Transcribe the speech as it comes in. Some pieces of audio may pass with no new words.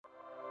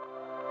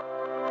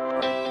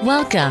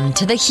Welcome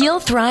to the Heal,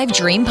 Thrive,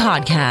 Dream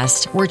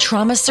podcast, where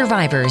trauma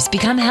survivors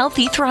become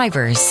healthy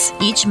thrivers.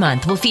 Each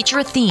month, we'll feature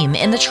a theme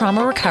in the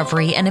trauma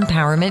recovery and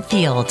empowerment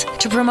field.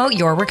 To promote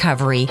your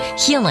recovery,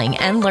 healing,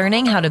 and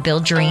learning how to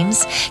build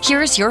dreams,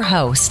 here's your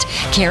host,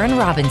 Karen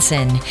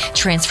Robinson,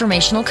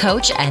 transformational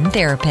coach and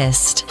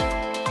therapist.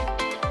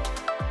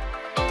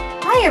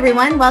 Hi,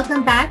 everyone.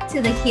 Welcome back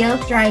to the Heal,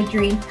 Thrive,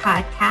 Dream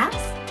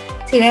podcast.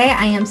 Today,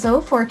 I am so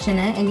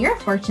fortunate, and you're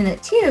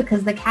fortunate too,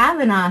 because the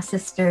Kavanaugh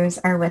sisters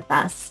are with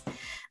us.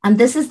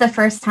 This is the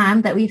first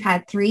time that we've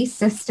had three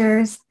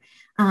sisters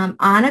on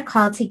a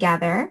call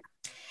together.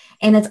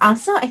 And it's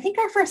also, I think,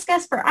 our first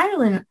guest for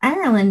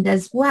Ireland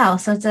as well.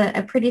 So it's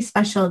a pretty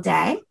special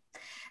day.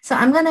 So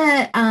I'm going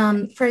to,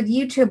 for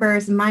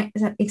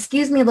YouTubers,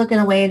 excuse me looking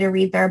away to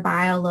read their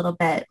bio a little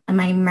bit.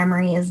 My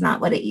memory is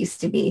not what it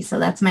used to be. So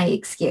that's my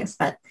excuse.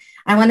 But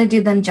I want to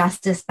do them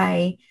justice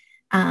by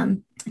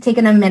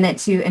taking a minute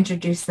to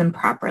introduce them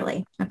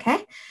properly.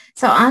 Okay.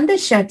 So on the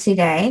show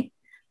today,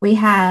 we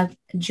have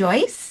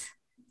Joyce,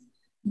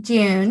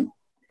 June,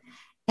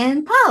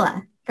 and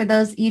Paula, for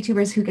those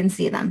YouTubers who can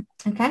see them.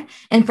 Okay.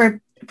 And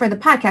for the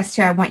podcast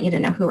too, I want you to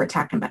know who we're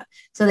talking about.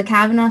 So the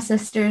Kavanaugh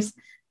sisters,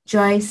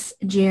 Joyce,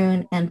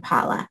 June, and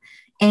Paula.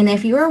 And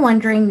if you were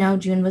wondering, no,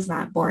 June was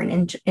not born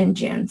in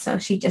June. So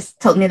she just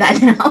told me that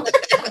now.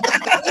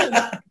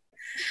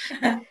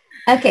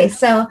 Okay.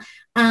 So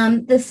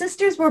the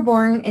sisters were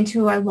born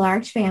into a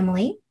large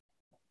family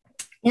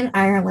in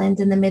Ireland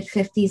in the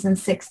mid-50s and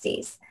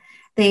 60s.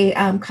 They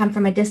come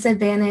from a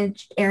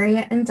disadvantaged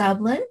area in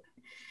Dublin,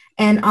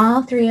 and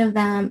all three of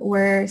them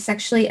were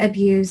sexually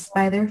abused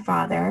by their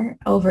father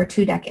over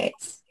 2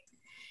 decades.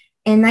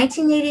 In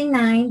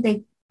 1989,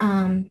 they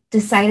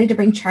decided to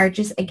bring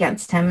charges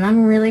against him, and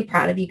I'm really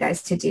proud of you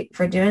guys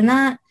for doing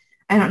that.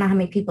 I don't know how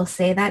many people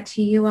say that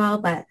to you all,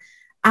 but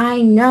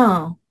I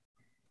know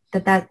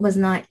that was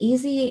not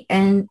easy,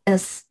 and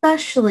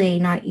especially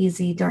not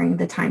easy during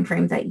the time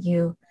frame that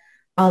you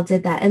all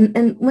did that.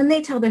 And when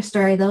they tell their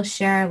story, they'll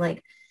share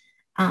like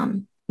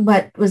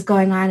what was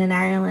going on in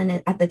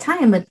Ireland at the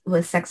time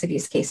with sex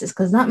abuse cases,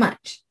 because not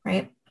much,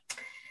 right?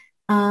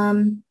 So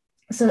in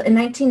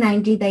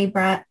 1990, they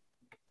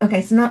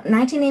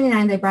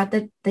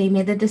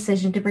made the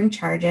decision to bring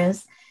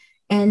charges.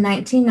 In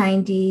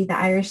 1990, the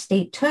Irish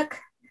state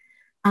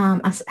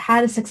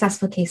had a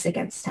successful case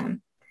against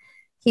him.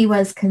 He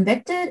was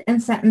convicted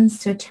and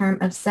sentenced to a term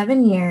of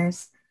 7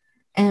 years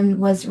and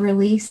was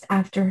released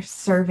after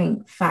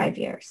serving 5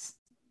 years.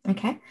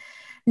 Okay.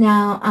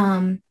 Now,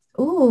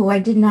 I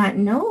did not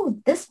know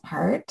this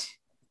part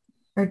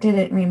or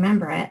didn't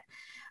remember it.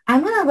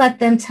 I'm going to let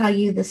them tell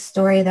you the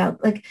story though.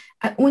 Like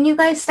when you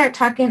guys start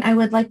talking, I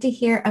would like to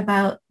hear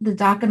about the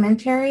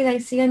documentary that I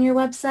see on your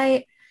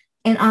website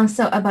and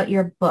also about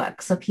your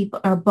book. So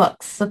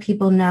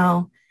people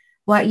know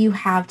what you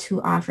have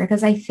to offer.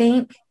 Because I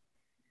think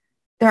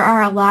there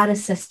are a lot of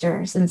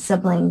sisters and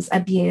siblings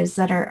abused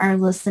that are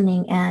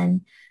listening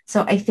in.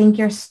 So I think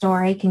your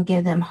story can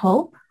give them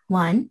hope,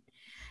 one.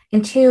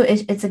 And two,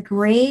 it's a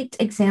great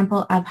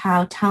example of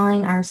how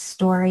telling our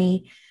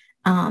story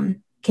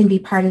can be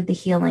part of the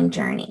healing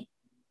journey.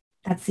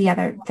 That's the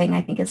other thing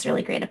I think is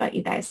really great about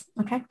you guys.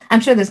 Okay.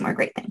 I'm sure there's more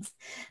great things.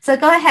 So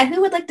go ahead.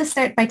 Who would like to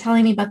start by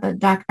telling me about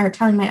or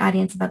telling my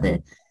audience about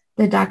the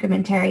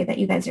documentary that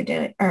you guys are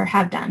doing or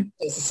have done?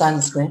 There's a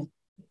silent screen.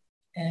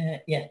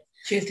 Yeah.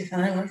 Tuesday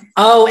final.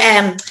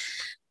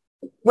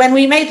 When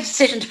we made the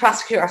decision to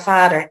prosecute our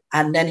father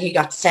and then he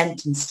got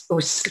sentenced, it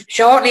was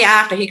shortly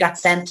after he got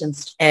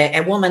sentenced,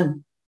 a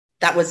woman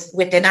that was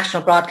with the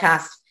national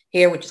broadcast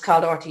here, which is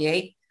called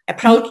RTA,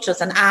 approached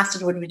us and asked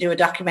us would we do a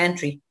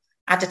documentary.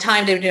 At the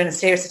time, they were doing a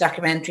series of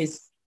documentaries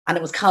and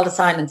it was called A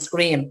Silent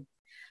Scream.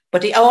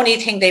 But the only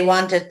thing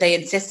they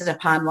insisted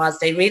upon was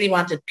they really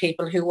wanted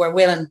people who were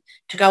willing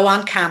to go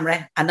on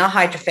camera and not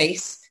hide your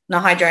face,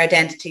 not hide your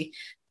identity,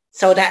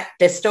 so that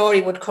the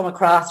story would come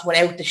across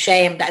without the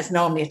shame that is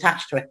normally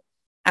attached to it.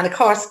 And of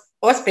course,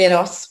 us being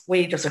us,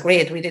 we just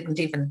agreed. We didn't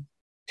even,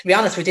 to be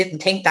honest, we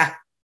didn't think that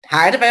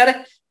hard about it.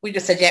 We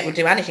just said, yeah, we'll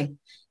do anything.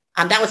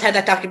 And that was how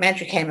that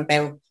documentary came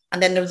about.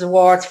 And then there was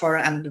awards for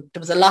it, and there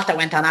was a lot that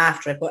went on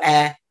after it. But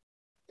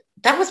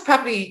that was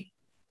probably,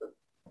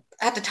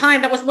 at the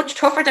time, that was much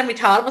tougher than we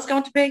thought it was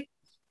going to be,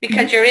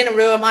 because you're in a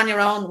room on your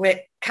own with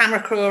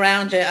camera crew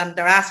around you and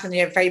they're asking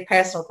you very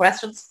personal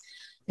questions.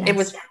 Yes. It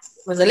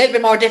was a little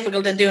bit more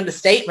difficult than doing the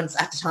statements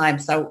at the time.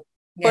 So,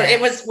 yeah.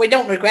 But we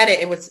don't regret it.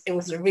 It was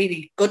a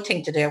really good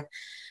thing to do.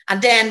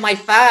 And then my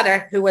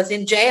father, who was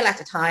in jail at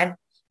the time,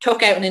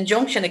 took out an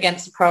injunction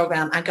against the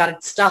program and got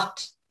it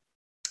stopped.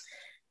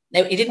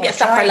 Now, he didn't get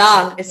stopped for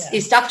long. Yeah.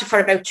 He stopped it for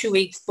about 2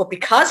 weeks. But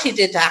because he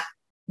did that,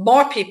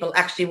 more people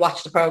actually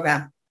watched the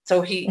program.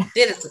 So he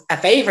did us a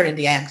favor in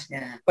the end.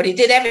 Yeah. But he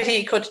did everything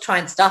he could to try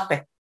and stop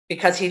it,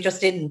 because he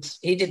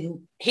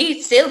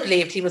still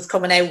believed he was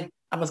coming out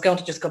and was going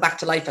to just go back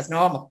to life as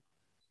normal,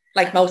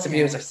 like most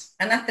abusers.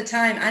 And at the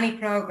time, any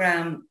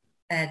program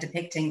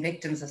depicting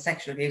victims of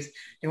sexual abuse,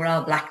 they were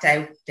all blacked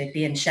out. They'd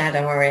be in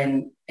shadow or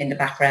in the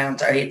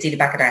background, or you'd see the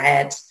back of their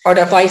head. Or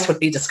their voice would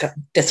be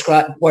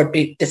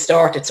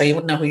distorted, so you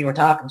wouldn't know who you were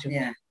talking to.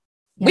 Yeah.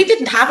 We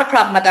didn't have a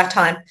problem at that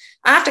time.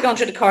 After going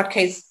through the court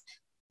case,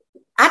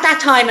 at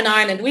that time in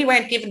Ireland, we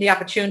weren't given the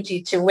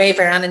opportunity to waive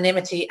our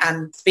anonymity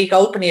and speak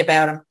openly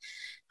about him.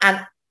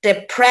 And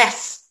the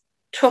press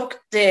took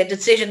the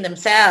decision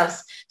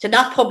themselves to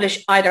not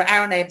publish either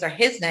our names or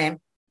his name,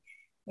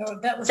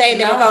 saying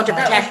they were going to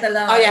protect the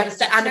law. Oh yeah,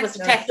 and it was to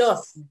protect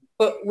us.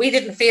 But we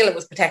didn't feel it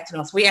was protecting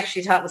us. We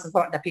actually thought it was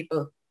important that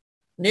people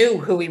knew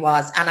who he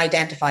was and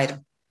identified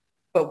him.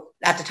 But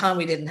at the time,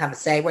 we didn't have a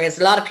say. Whereas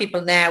a lot of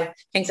people now,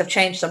 things have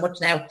changed so much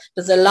now.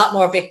 There's a lot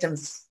more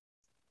victims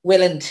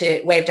willing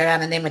to waive their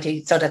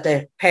anonymity so that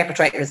the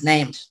perpetrator is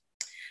named.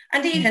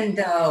 And even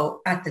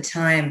though at the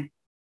time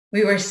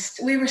we were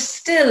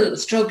still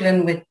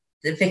struggling with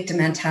the victim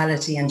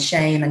mentality and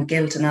shame and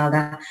guilt and all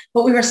that,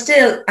 but we were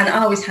still, and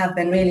always have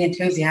been, really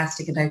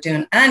enthusiastic about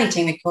doing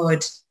anything we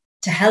could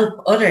to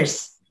help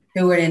others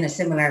who were in a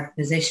similar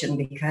position,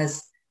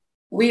 because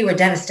we were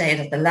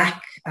devastated at the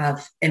lack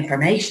of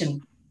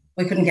information.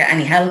 We couldn't get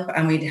any help,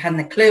 and we hadn't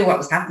a clue what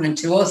was happening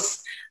to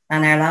us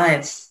and our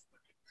lives.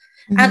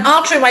 Mm-hmm. And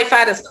all through my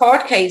father's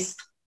court case,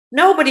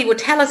 nobody would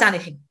tell us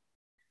anything.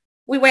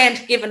 We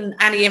weren't given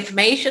any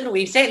information.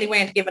 We certainly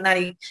weren't given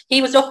any.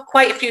 He was up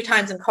quite a few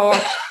times in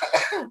court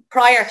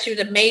prior to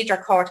the major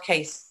court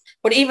case.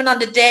 But even on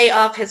the day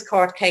of his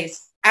court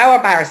case,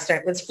 our barrister,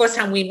 it was the first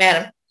time we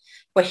met him,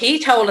 but he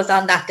told us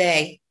on that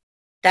day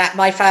that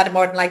my father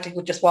more than likely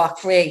would just walk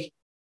free.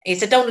 He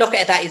said, don't look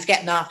at that, he's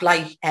getting off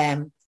light.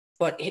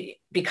 But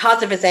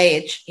because of his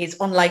age, he's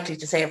unlikely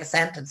to serve a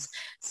sentence.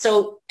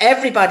 So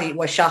everybody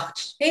was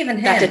shocked, even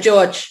him, that the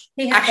judge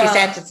actually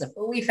sentenced him.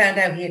 We found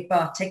out he had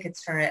bought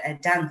tickets for a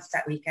dance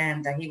that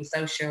weekend, and he was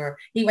so sure.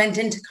 He went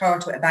into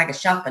court with a bag of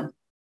shopping.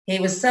 He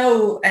was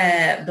so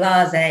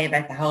blasé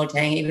about the whole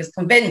thing. He was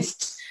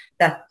convinced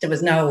that there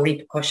was no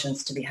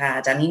repercussions to be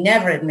had, and he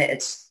never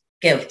admitted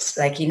guilt.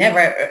 Like, he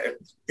never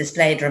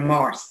displayed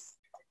remorse,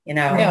 you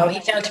know. No, he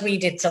felt we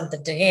did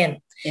something to him.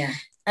 Yeah.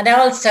 And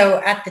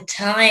also at the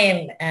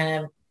time,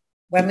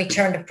 when we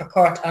turned up for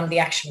court on the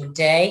actual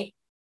day,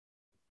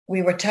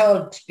 we were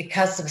told,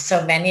 because there were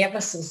so many of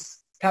us, it was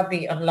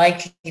probably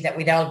unlikely that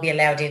we'd all be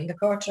allowed in the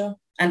courtroom.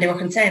 And they were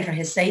concerned for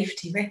his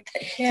safety, weren't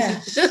they?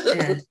 Yeah.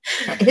 Yeah.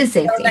 His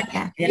safety, so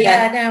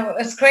no, it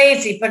was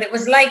crazy. But it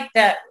was like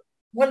that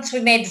once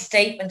we made the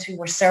statement we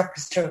were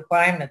surplus to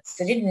requirements,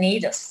 they didn't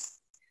need us.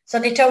 So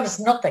they told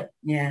us nothing.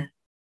 Yeah.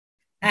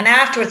 And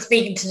afterwards,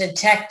 speaking to the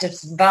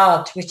detectives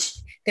involved, which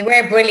they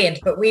were brilliant,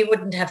 but we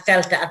wouldn't have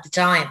felt it at the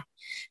time.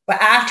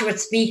 But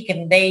afterwards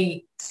speaking,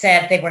 they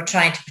said they were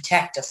trying to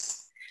protect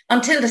us.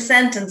 Until the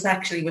sentence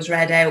actually was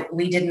read out,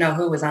 we didn't know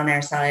who was on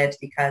our side,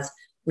 because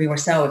we were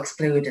so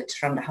excluded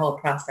from the whole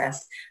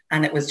process,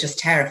 and it was just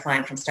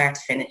terrifying from start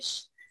to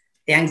finish.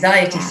 The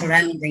anxiety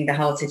surrounding the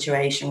whole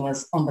situation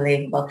was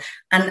unbelievable.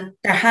 And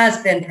there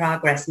has been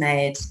progress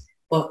made,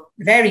 but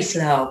very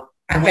slow.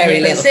 And when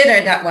you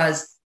consider that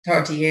was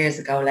 30 years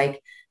ago,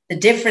 like, the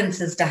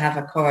differences that have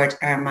occurred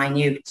are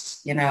minute,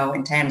 you know,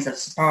 in terms of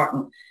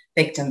supporting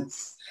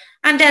victims.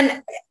 And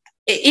then,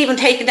 even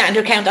taking that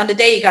into account, on the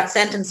day he got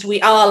sentenced,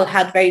 we all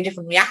had very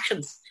different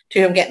reactions to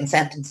him getting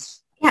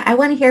sentenced. Yeah, I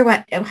want to hear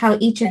how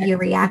each of you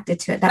reacted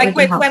to it. That like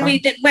would be helpful.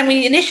 when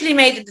we initially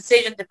made the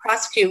decision to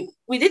prosecute,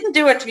 we didn't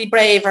do it to be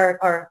brave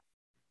or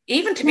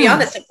even, to be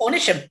honest, to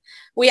punish him.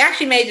 We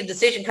actually made the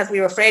decision because we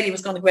were afraid he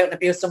was going to go out and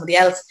abuse somebody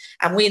else,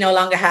 and we no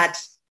longer had.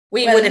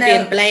 We would have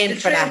been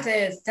blamed for that. The truth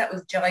is, that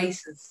was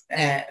Joyce's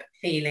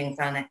feelings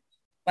on it,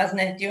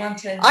 wasn't it? Do you want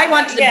to? I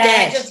wanted him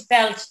dead. I just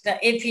felt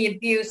that if he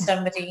abused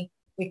somebody,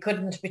 we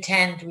couldn't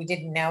pretend we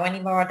didn't know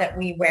anymore, that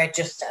we were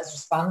just as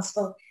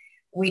responsible.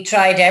 We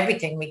tried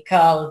everything. We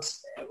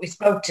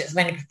spoke to as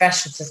many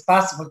professionals as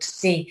possible to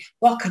see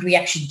what could we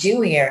actually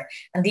do here.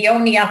 And the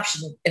only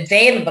option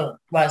available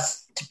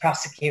was to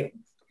prosecute.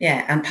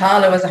 Yeah, and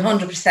Paula was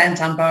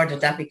 100% on board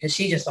with that, because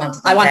she just wanted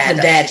him I wanted him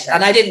dead,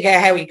 and I didn't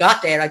care how he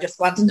got there. I just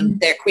wanted him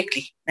there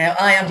quickly. Now,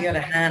 I, on the other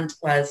hand,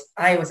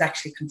 I was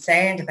actually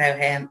concerned about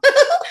him.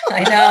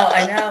 I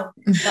know.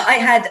 But I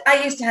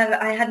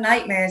had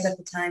nightmares at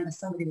the time that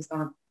somebody was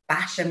going to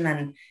bash him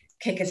and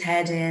kick his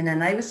head in,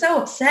 and I was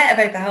so upset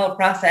about the whole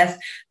process.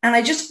 And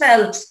I just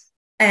felt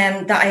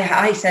that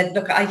I said,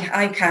 look,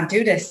 I can't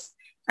do this.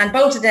 And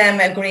both of them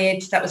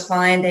agreed that was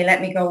fine. They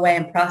let me go away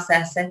and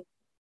process it.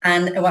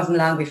 And it wasn't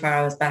long before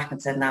I was back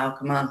and said, no,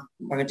 come on,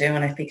 we're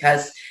doing it,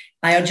 because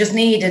I just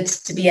needed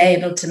to be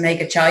able to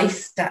make a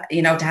choice, to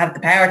have the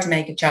power to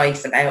make a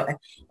choice about it.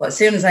 But as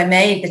soon as I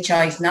made the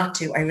choice not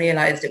to, I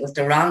realised it was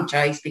the wrong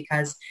choice,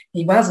 because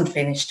he wasn't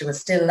finished. There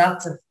was still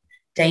lots of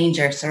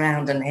danger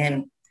surrounding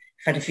him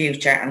for the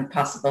future and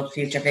possible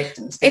future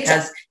victims,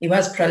 because he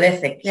was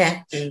prolific.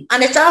 Yeah.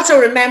 And it's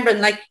also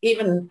remembering, like,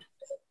 even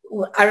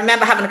I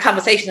remember having a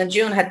conversation, and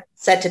June had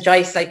said to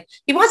Joyce, like,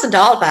 he wasn't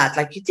all bad.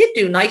 Like, he did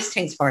do nice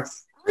things for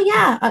us.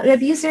 yeah,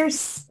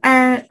 abusers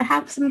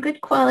have some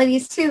good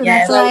qualities too.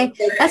 Yeah,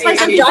 That's why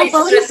some people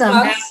believe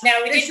them.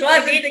 No, This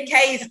wasn't the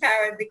case,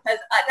 Karen, because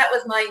that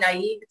was my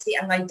naivety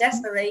and my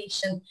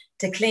desperation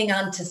to cling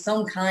on to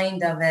some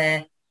kind of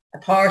a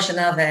portion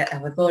of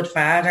a good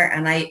father.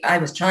 And I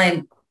was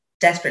trying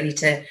desperately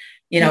to,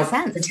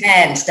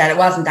 pretend that it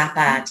wasn't that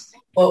bad.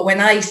 But when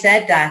I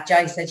said that,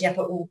 Jai said, yeah,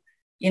 but,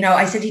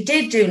 I said, he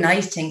did do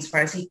nice things for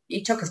us.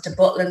 He took us to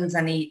Butlins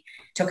and he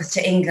took us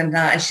to England.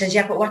 And she said,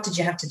 yeah, but what did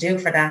you have to do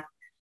for that?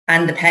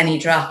 And the penny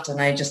dropped.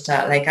 And I just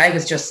thought, like, I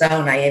was just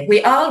so naive.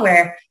 We all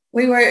were.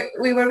 We were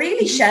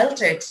really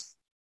sheltered.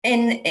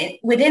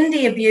 Within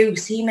the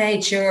abuse, he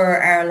made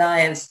sure our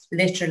lives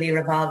literally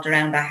revolved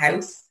around our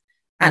house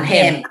and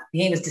him.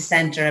 He was the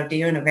center of the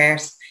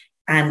universe.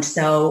 And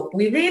so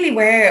we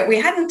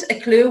hadn't a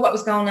clue what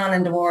was going on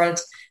in the world.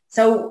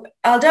 So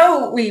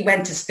although we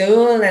went to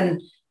school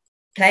and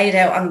played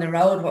out on the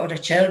road with other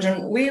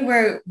children, we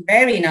were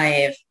very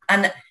naive.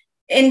 And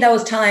in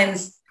those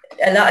times,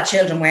 a lot of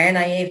children were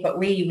naive, but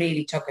we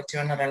really took it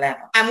to another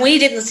level. And we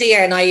didn't see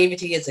our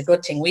naivety as a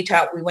good thing. We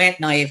thought we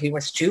weren't naive, we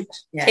were stupid,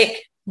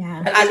 thick.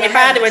 Yeah. As my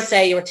father would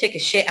say, you were thick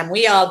as shit, and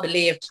we all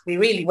believed we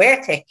really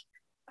were thick.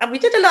 And we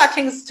did a lot of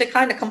things to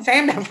kind of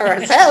confirm that for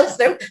ourselves,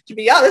 though, to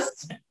be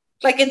honest.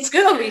 Like in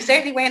school, we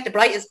certainly weren't the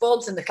brightest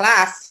bulbs in the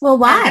class. Well,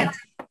 why?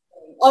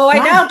 I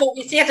know, but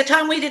you see, at the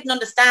time we didn't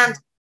understand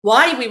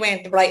why we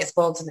weren't the brightest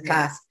bulbs in the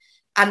class.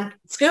 And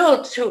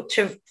school,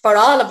 for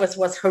all of us,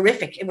 was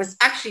horrific. It was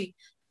actually,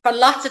 for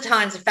lots of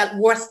times, it felt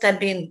worse than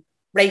being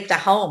raped at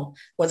home,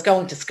 was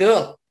going to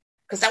school.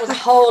 Because that was a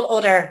whole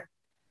other...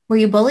 Were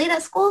you bullied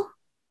at school?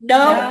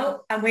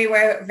 No. And we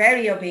were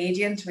very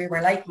obedient. We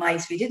were like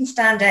mice. We didn't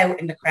stand out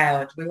in the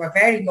crowd. We were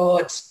very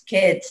good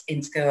kids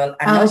in school.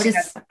 And it was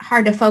just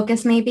hard to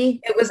focus,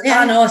 maybe? It was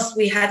on us.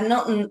 We had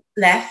nothing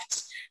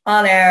left.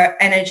 All our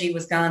energy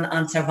was gone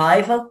on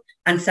survival.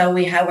 And so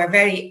we were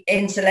very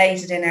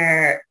insulated in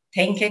our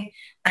thinking.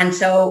 And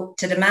so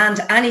to demand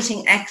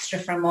anything extra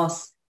from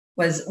us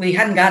we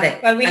hadn't got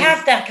it. Well, we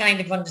have that kind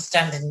of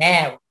understanding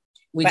now.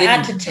 But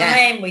at the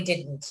time, we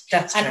didn't.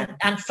 That's true.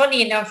 And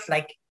funny enough,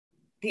 like,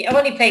 the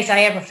only place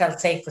I ever felt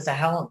safe was at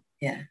home.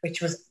 Yeah.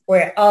 Which was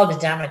where all the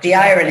damage. The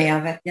irony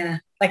of it. Yeah.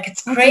 Like,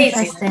 it's crazy.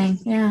 Interesting.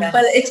 Yeah.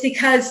 Well, it's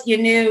because you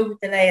knew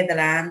the lay of the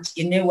land.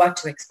 You knew what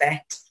to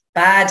expect.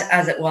 Bad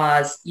as it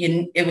was,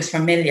 it was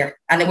familiar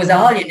and it was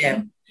all you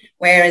knew.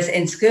 Whereas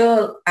in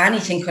school,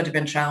 anything could have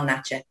been thrown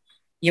at you.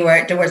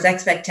 There was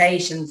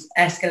expectations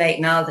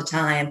escalating all the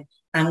time,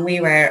 and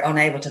we were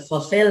unable to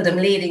fulfill them,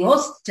 leading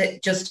us to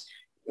just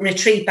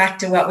retreat back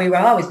to what we were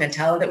always been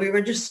told, that we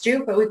were just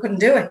stupid. We couldn't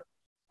do it.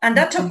 And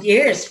that took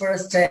years for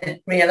us to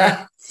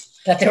realise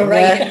that they were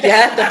right.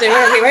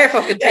 That we were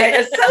fucking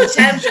dead. It's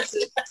so tempting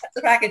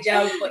to crack a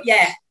joke, but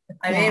yeah.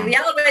 I mean, we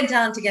all went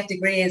on to get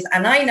degrees,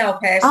 and I know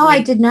personally. Oh,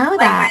 I did know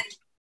that.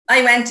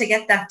 I went to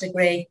get that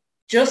degree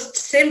just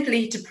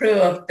simply to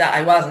prove that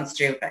I wasn't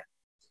stupid.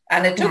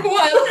 And it took a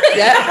while.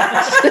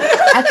 Yeah.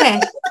 Okay.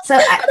 So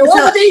it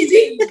wasn't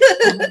easy.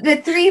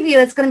 The three of you,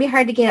 it's going to be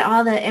hard to get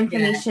all the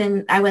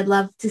information I would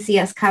love to see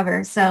us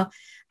cover. So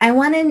I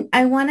want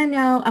to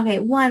know, okay,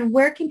 one,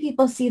 where can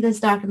people see this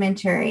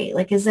documentary?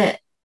 Like, is it?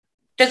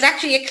 There's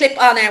actually a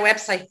clip on our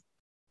website.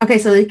 Okay,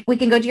 so we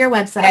can go to your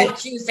website.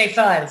 Tuesday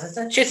Files, is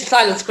it? Tuesday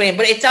Files screen,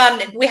 but it's on,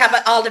 we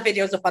have all the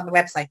videos up on the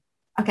website.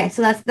 Okay,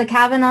 so that's the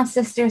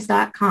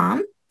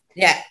KavanaughSisters.com.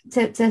 Yeah.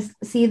 To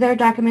see their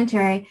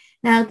documentary.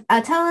 Now,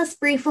 tell us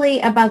briefly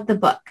about the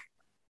book.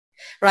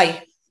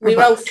 Right. We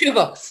wrote 2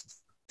 books.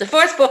 The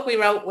first book we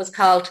wrote was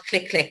called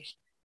Click Click.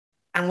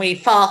 And we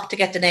fought to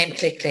get the name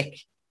Click Click.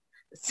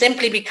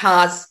 Simply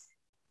because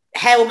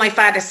how my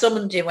father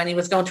summoned you when he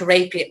was going to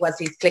rape you was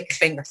he'd click his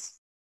fingers.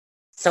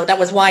 So that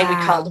was why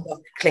we called the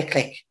book Click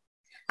Click.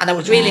 And it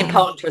was really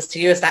important to us to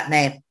use that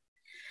name.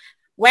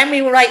 When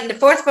we were writing, the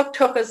first book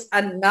took us,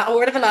 and not a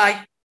word of a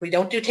lie, we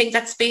don't do things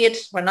at speed.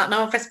 We're not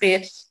known for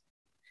speed.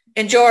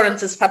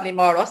 Endurance is probably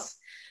more us.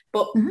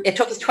 But it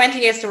took us 20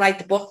 years to write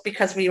the book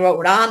because we wrote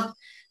it on,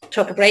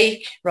 took a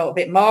break, wrote a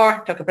bit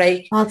more, took a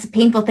break. Well, it's a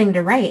painful thing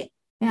to write.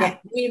 Yeah.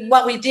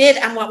 What we did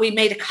and what we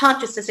made a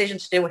conscious decision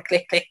to do with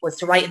Click Click was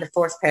to write in the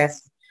first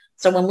person.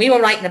 So when we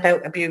were writing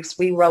about abuse,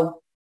 we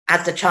wrote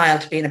as the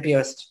child being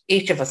abused.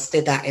 Each of us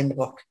did that in the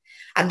book.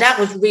 And that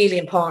was really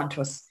important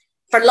to us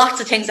for lots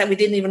of things that we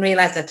didn't even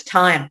realize at the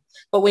time.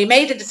 But we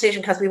made a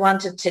decision because we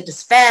wanted to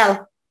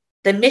dispel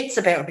the myths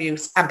about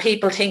abuse and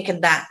people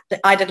thinking that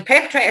either the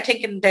perpetrator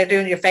thinking they're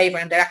doing you a favor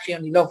and they actually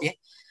only love you,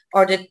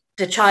 or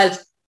the child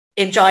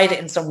enjoyed it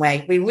in some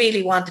way. We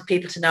really wanted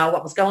people to know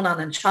what was going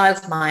on in a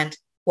child's mind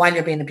while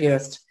you're being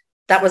abused.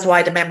 That was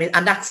why the memories,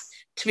 and that's,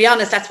 to be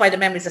honest, that's why the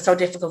memories are so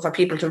difficult for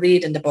people to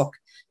read in the book,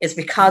 is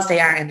because they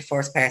are in the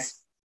first person.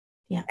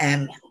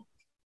 Yeah.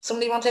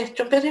 Somebody want to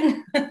jump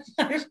in?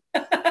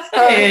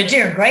 You're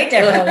doing great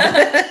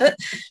there.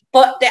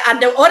 But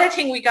the other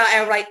thing we got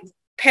out right,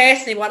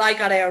 personally, what I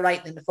got out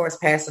right in the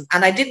first person,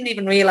 and I didn't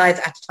even realize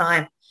at the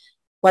time,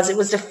 was it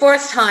was the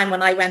first time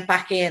when I went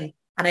back in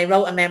and I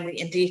wrote a memory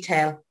in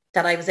detail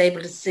that I was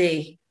able to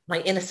see my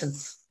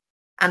innocence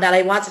and that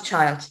I was a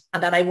child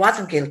and that I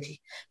wasn't guilty.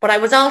 But I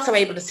was also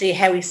able to see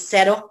how he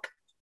set up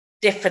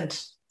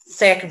different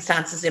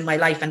circumstances in my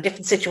life and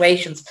different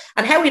situations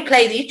and how he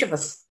played each of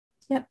us.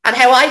 Yep. And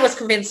how I was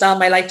convinced all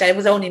my life that it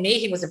was only me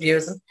he was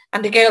abusing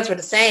and the girls were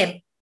the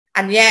same.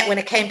 And yet when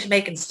it came to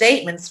making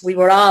statements, we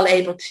were all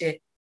able to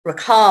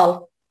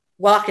recall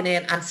walking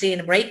in and seeing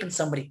him raping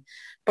somebody.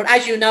 But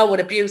as you know, with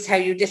abuse, how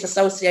you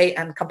disassociate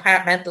and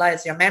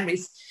compartmentalize your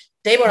memories,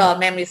 they were all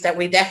memories that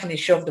we definitely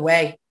shoved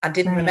away and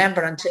didn't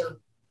remember until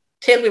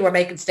we were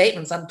making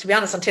statements. And to be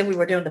honest, until we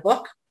were doing the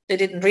book, they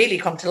didn't really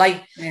come to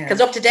light.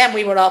 Because up to then,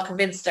 we were all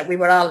convinced that we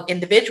were all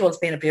individuals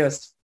being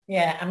abused.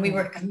 Yeah, and we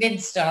were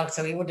convinced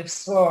also we would have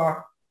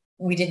swore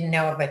we didn't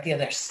know about the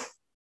others.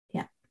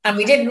 Yeah. And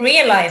we didn't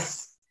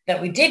realise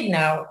that we did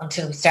know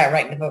until we started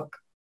writing the book.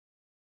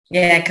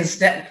 Yeah, because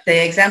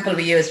the example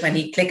we used when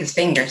he clicked his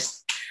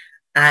fingers,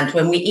 and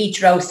when we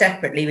each wrote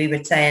separately, we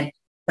were saying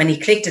when he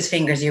clicked his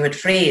fingers, you would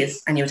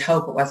freeze and you would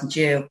hope it wasn't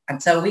you.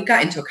 And so we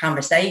got into a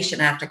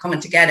conversation after coming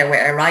together with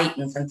our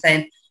writings and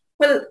saying,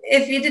 well,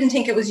 if you didn't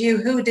think it was you,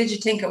 who did you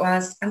think it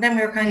was? And then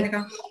we were kind of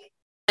going,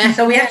 and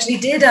so we actually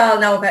did all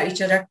know about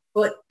each other,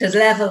 but there's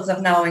levels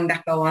of knowing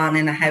that go on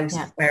in a house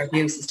where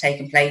abuse is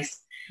taking place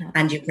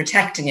and you're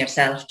protecting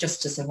yourself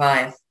just to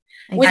survive.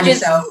 Which is,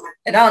 so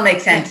it all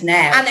makes sense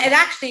now. And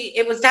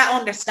it was that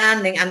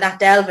understanding and that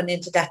delving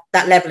into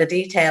that level of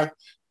detail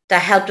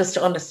that helped us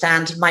to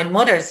understand my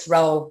mother's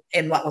role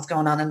in what was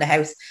going on in the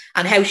house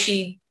and how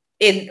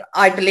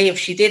I believe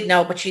she did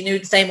know, but she knew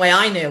the same way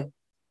I knew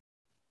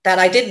that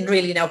I didn't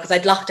really know because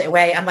I'd locked it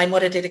away, and my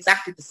mother did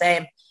exactly the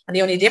same. And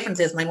the only difference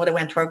is my mother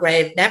went to her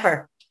grave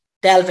never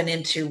delving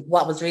into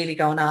what was really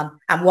going on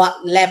and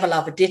what level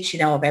of it did she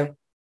know about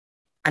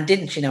and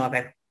didn't she know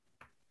about,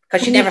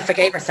 because she never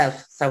forgave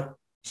herself. So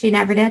she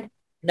never did.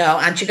 No,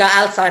 and she got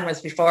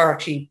Alzheimer's before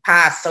she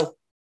passed. So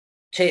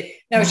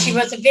she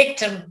was a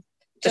victim,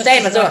 the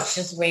same as us,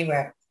 as we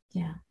were.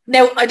 Yeah.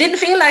 No, I didn't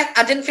feel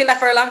that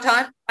for a long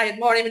time. I had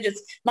more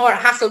images, more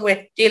hassle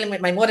with dealing with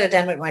my mother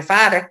than with my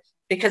father,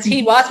 because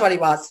he was what he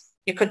was.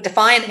 You could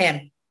define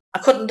him. I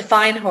couldn't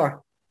define her.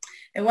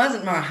 It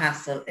wasn't more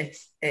hassle.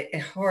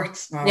 It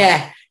hurts more.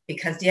 Yeah.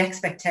 Because the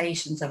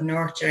expectations of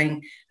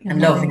nurturing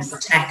and loving and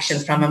protection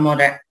from a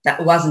mother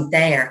that wasn't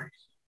there,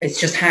 it's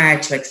just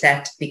hard to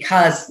accept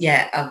because,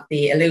 of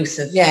the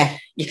elusive. Yeah.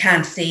 You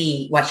can't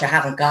see what you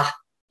haven't got.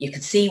 You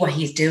can see what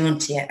he's doing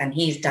to you, and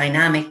he's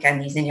dynamic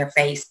and he's in your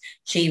face.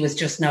 She was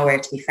just nowhere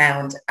to be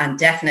found, and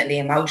definitely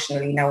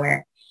emotionally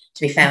nowhere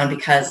to be found,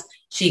 because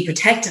she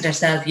protected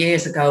herself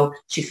years ago.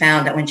 She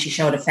found that when she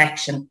showed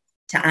affection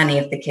to any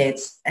of the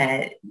kids,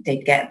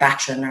 they'd get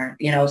battering her,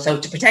 so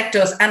to protect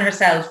us and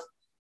herself,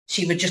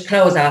 she would just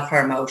close off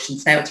her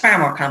emotions. Now, it's far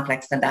more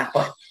complex than that,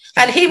 but...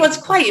 And he was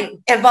quite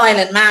a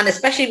violent man,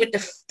 especially with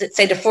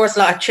the first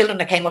lot of children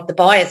that came up, the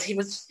boys. He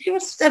was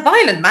a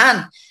violent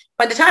man.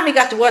 By the time he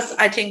got to us,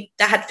 I think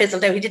that had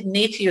fizzled out. He didn't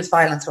need to use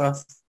violence for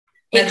us.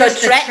 He could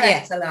threaten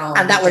you,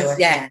 and that was,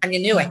 and you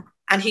knew it.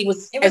 And he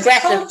was aggressive. It was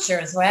a culture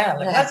as well.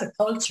 It was a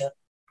culture.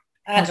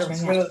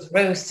 Adults ruled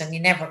roost, and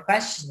you never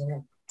questioned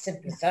it.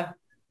 Simply so.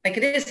 Like,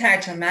 it is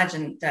hard to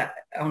imagine that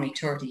only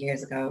 30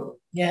 years ago.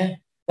 Yeah.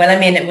 Well, I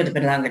mean, it would have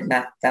been longer than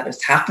that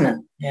was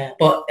happening. Yeah.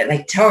 But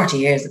like 30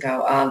 years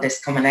ago, all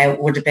this coming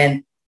out would have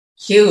been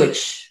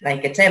huge.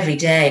 Like, it's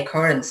everyday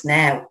occurrence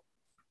now,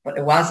 but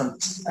it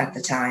wasn't at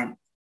the time.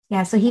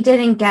 Yeah, so he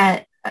didn't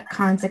get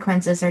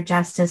consequences or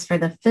justice for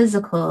the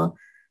physical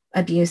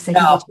abuse that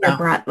he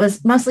did.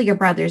 Was mostly your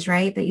brothers,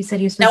 right? That you said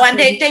he was supposed to.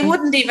 No, and they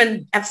wouldn't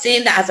even have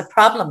seen that as a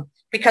problem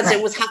because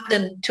it was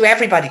happening to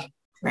everybody.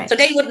 Right. So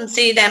they wouldn't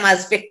see them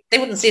as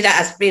that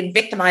as being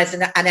victimized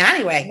in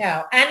any way.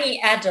 No,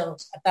 any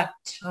adult at that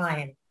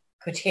time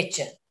could hit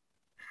you.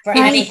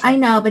 I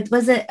know, but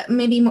was it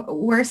maybe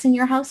worse in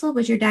your household?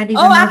 Was your dad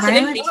even more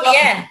violent? Oh,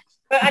 yeah.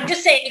 But I'm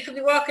just saying, you could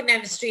be walking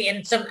down the street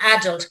and some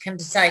adult can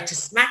decide to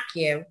smack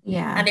you.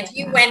 Yeah. And if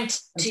you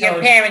went to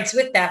your parents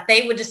with that,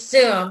 they would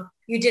assume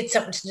you did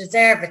something to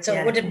deserve it. So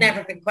it would have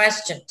never been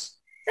questioned.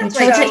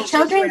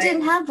 Children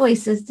didn't have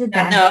voices, did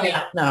they?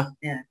 No.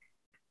 Yeah.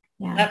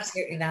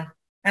 Absolutely not.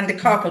 And the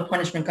corporal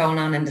punishment going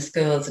on in the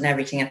schools and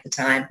everything at the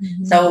time.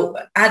 Mm-hmm. So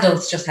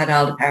adults just had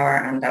all the power,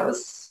 and that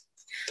was...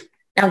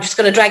 Now I'm just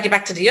going to drag you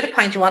back to the other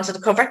point you wanted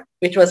to cover,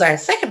 which was our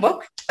second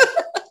book.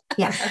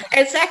 Yes.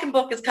 Our second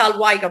book is called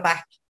Why Go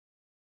Back?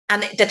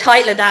 And the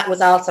title of that was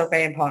also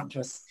very important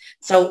to us.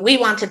 So we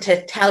wanted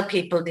to tell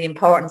people the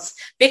importance,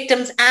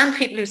 victims and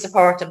people who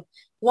support them,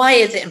 why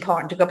is it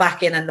important to go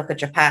back in and look at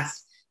your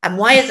past? And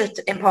why is it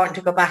important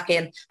to go back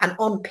in and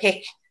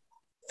unpick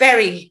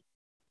very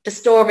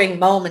disturbing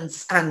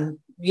moments and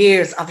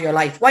years of your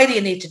life? Why do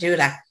you need to do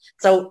that?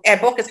 So our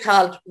book is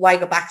called Why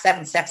Go Back?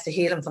 7 Steps to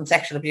Healing from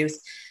Sexual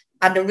Abuse.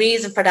 And the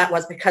reason for that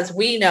was because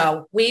we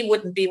know we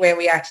wouldn't be where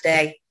we are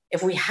today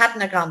if we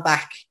hadn't have gone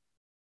back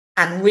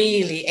and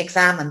really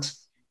examined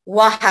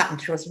what happened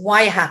to us,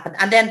 why it happened,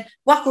 and then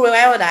what grew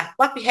out of that,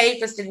 what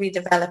behaviours did we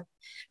develop,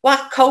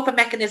 what coping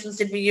mechanisms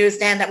did we use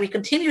then that we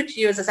continue to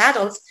use as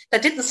adults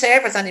that didn't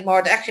serve us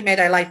anymore, that actually made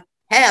our life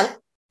hell,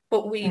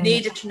 but we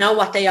needed to know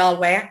what they all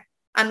were.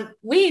 And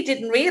we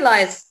didn't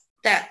realise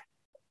there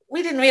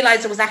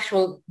was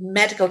actual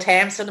medical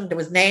terms for them. There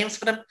was names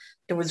for them.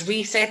 There was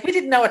research. We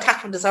didn't know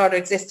attachment disorder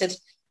existed.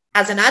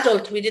 As an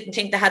adult, we didn't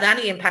think they had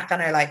any impact on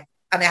our life,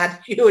 and they had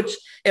huge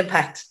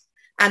impact.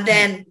 And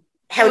then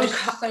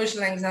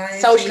social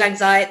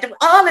anxiety,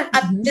 all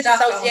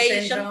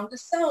dissociation,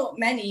 there's so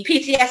many,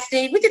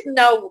 PTSD. We didn't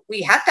know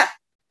we had that.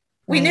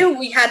 We knew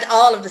we had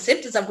all of the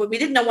symptoms of it, but we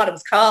didn't know what it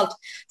was called.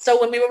 So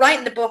when we were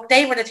writing the book,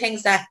 they were the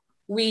things that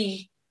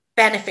we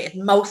benefited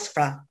most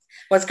from,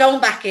 was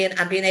going back in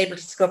and being able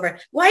to discover,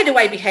 why do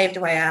I behave the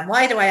way I am?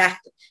 Why do I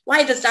act?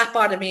 Why does that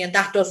bother me and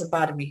that doesn't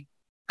bother me?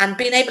 And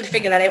being able to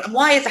figure that out. And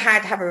why is it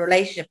hard to have a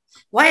relationship?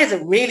 Why is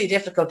it really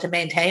difficult to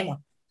maintain one?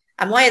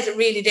 And why is it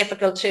really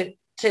difficult to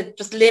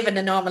just live in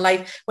a normal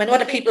life when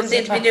other people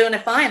seem to be doing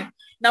it fine?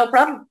 No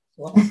problem.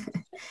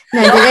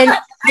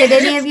 Now, did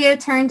any of you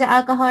turn to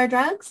alcohol or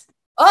drugs?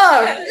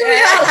 Oh, we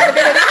all had a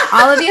bit of that.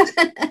 All of you?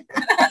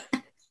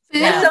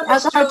 Food,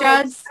 alcohol,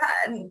 drugs,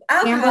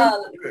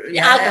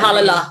 alcohol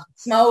a lot,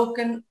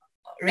 smoking.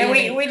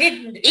 Really. We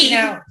didn't,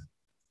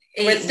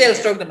 we're still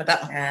struggling with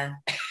that one. Yeah.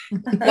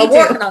 We're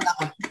working on that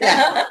one.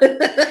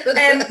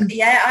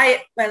 Yeah. I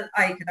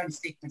can only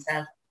speak for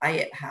myself.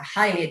 I have a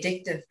highly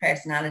addictive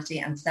personality,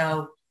 and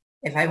so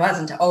if I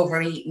wasn't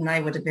overeating, I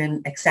would have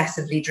been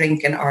excessively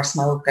drinking or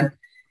smoking.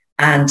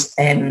 And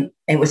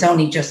it was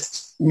only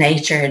just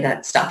nature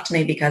that stopped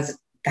me, because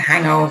the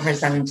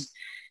hangovers and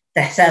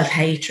the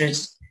self-hatred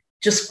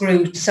just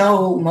grew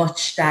so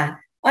much that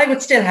I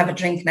would still have a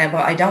drink now,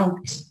 but I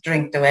don't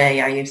drink the way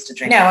I used to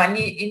drink. No, and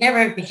you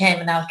never became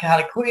an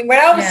alcoholic. We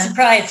were always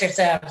surprised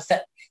ourselves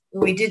that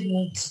we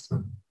didn't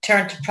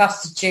turn to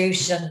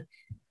prostitution.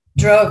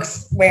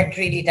 Drugs weren't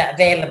really that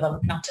available,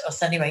 not to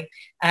us anyway.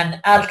 And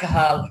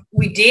alcohol,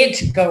 we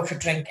did go for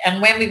drink.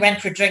 And when we went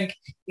for drink,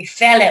 we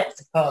fell out of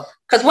the pub.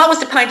 Because what was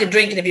the point of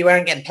drinking if you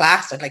weren't getting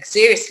plastered? Like,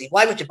 seriously,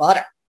 why would you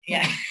bother?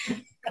 Yeah.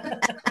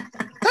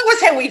 That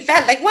was how we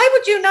felt. Like, why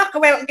would you not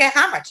go out and get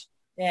hammered?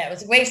 Yeah, it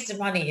was a waste of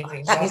money.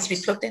 That needs to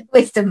be plugged in.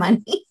 Waste of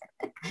money.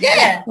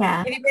 Yeah.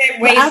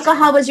 Well,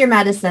 alcohol was your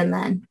medicine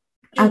then.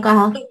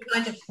 Alcohol.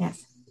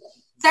 Yes.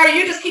 Sorry,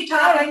 you just keep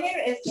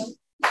talking.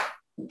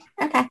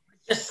 Okay.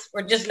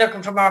 We're just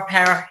looking for more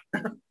power.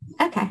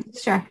 Okay,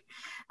 sure.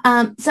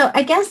 So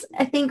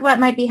I think what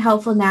might be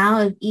helpful now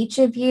is each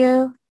of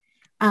you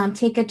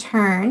take a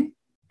turn.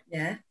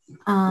 Yeah.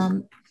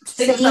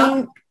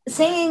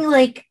 Saying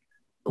like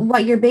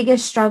what your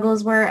biggest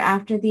struggles were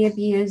after the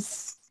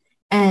abuse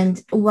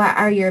and what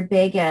are your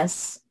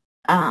biggest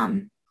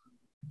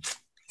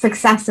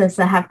successes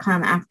that have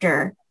come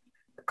after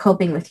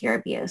coping with your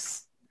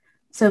abuse.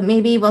 So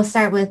maybe we'll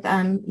start with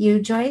you,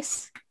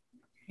 Joyce.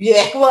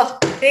 Yeah, well,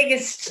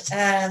 biggest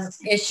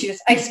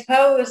issues, I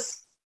suppose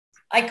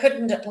I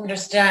couldn't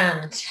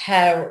understand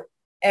how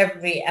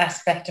every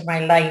aspect of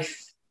my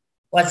life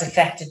was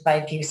affected by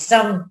abuse.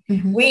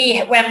 When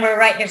we were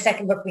writing our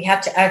second book, we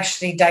had to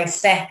actually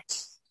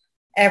dissect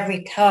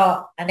every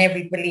thought and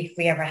every belief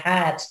we ever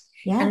had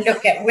and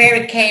look at where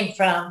it came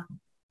from.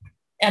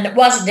 And it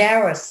wasn't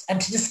ours. And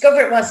to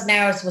discover it wasn't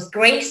ours was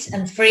great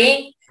and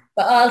freeing,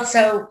 but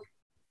also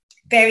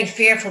very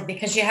fearful,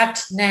 because you had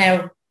to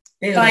now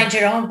find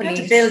your own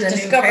beliefs,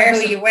 discover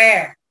who you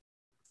were.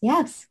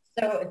 Yes.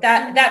 So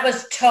that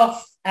was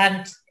tough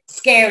and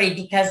scary,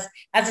 because,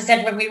 as I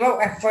said, when we wrote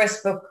our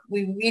first book,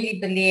 we really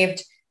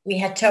believed we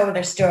had told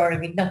our story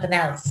with nothing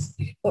else.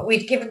 But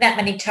we'd given that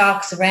many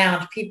talks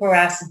around, people were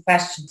asking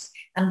questions,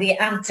 and the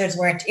answers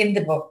weren't in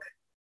the book.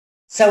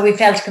 So we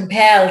felt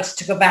compelled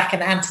to go back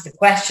and answer the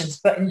questions.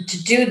 But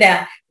to do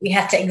that, we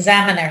had to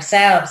examine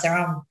ourselves, our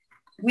own.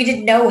 We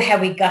didn't know how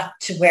we got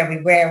to where we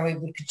were.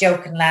 We could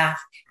joke and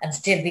laugh and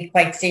still be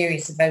quite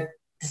serious about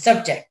the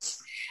subject.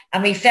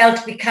 And we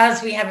felt,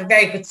 because we have a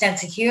very good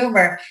sense of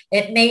humour,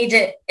 it made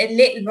it a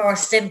little more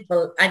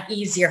simple and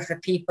easier for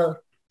people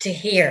to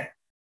hear.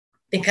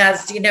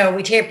 Because,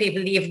 we'd hear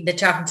people leaving the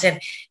talk and saying,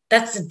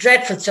 that's a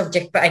dreadful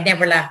subject, but I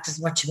never laughed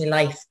as much in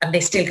my life. And they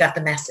still got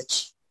the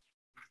message.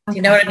 Okay.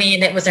 You know what I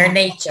mean? It was our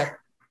nature.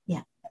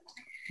 Yeah.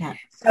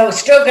 So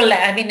struggle,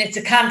 it's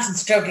a constant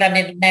struggle and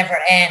it'll never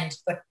end.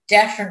 But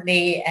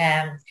definitely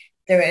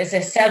there is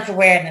a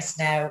self-awareness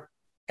now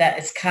that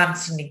is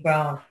constantly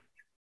growing.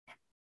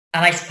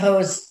 And I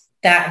suppose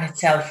that in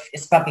itself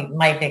is probably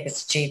my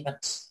biggest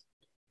achievement,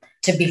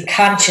 to be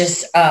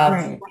conscious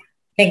of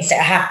things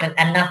that happen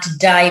and not to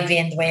dive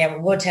in the way I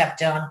would have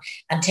done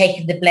and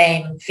taking the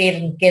blame and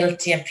feeling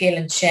guilty and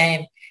feeling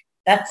shame.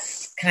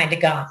 That's kind of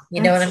gone.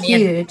 You know what I mean?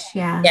 Huge,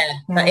 yeah. Yeah,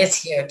 that is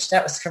huge.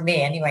 That was for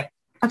me anyway.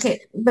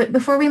 Okay, but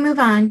before we move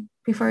on,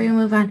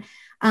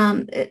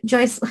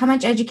 Joyce, how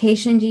much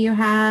education do you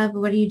have?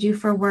 What do you do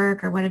for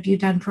work, or what have you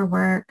done for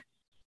work?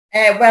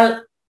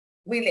 Well,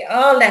 we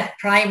all left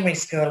primary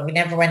school. We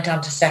never went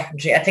on to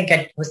secondary. I think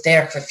I was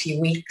there for a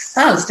few weeks.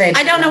 I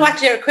don't know what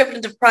your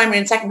equivalent of primary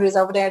and secondary is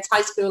over there. It's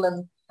high school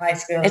and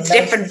it's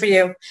different for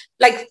you.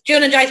 Like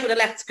June and Joyce would have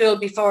left school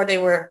before they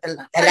were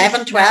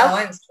 11, 12. No,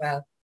 I was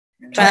 12.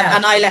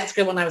 And I left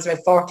school when I was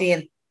about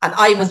 14. And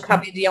I was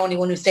probably the only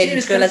one who stayed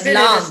in school as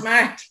long.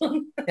 Smart.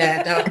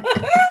 Yeah, no.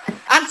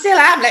 And still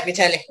am, let me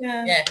tell you.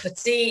 Yeah, but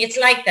see, it's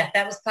like that.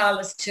 That was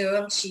Paula's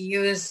tool. She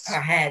used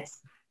Our heads.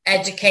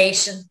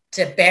 Education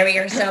to bury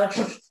herself.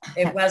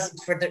 It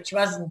wasn't she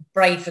wasn't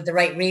bright for the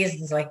right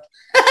reasons. Like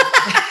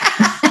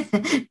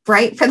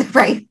bright for the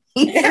right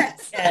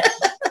reasons. Yeah.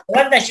 It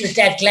wasn't that she was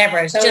dead clever.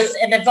 It was just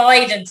an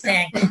avoidance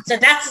thing. So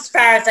that's as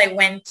far as I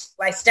went.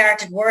 I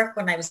started work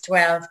when I was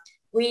 12.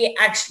 We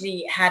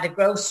actually had a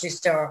grocery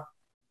store.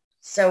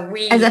 So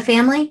we, as a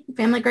family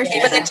grocery store?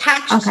 It was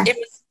attached. Okay.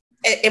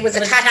 It was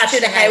attached to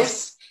the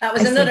house. That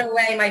was another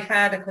way my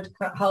father could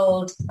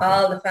hold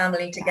all the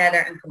family together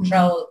and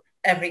control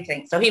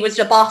everything. So he was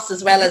your boss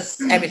as well as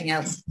everything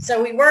else.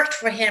 So we worked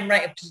for him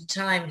right up to the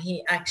time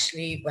he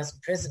actually was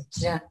imprisoned.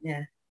 Yeah.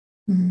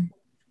 Mm-hmm.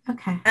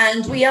 Okay.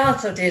 And we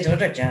also did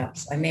other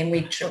jobs. I mean,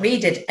 we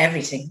did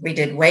everything. We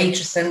did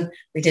waitressing.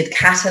 We did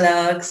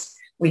catalogs.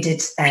 We did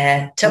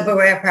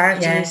Tupperware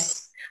parties.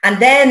 Yes. And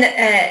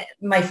then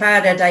my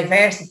father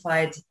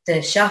diversified.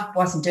 The shop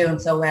wasn't doing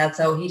so well,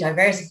 so he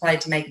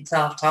diversified to making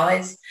soft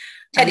toys.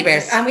 Teddy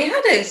bears. And we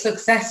had a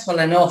successful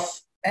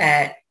enough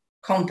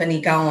company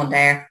going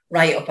there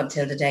right up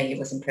until the day he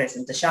was in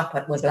prison. The shop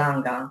was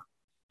long gone.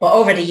 But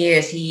over the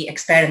years, he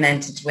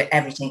experimented with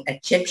everything, a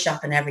chip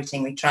shop and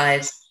everything. We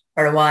tried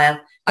for a while.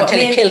 Until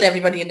he killed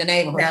everybody in the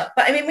neighborhood. No,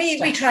 but I mean,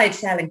 we tried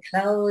selling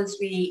clothes.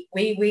 We've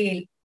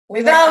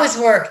always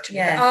worked.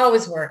 Yeah. We've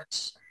always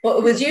worked. But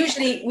it was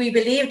usually, we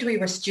believed we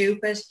were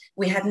stupid.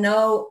 We had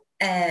no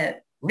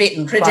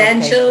written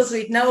credentials.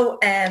 We'd no...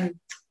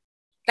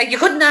 like you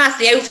couldn't ask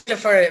the outfit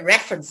for a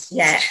reference.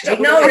 Yeah,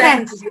 no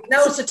references,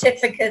 no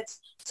certificates.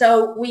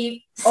 So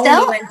we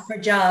only went for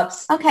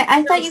jobs. Okay,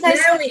 I thought you guys...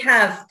 Now we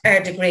have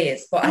our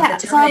degrees. But yeah,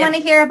 so I want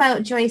to hear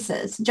about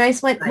Joyce's.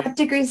 Joyce, what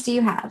degrees do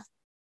you have?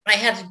 I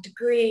had a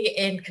degree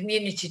in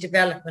community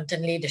development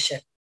and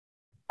leadership.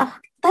 Oh,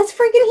 that's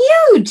freaking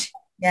huge.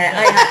 Yeah,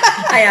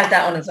 I have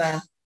that one as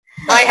well.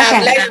 I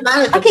have leisure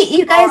management. Okay,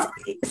 you guys,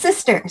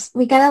 sisters,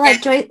 we gotta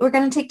let Joyce, we're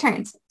gonna take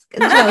turns.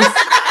 Molly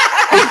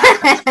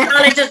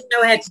doesn't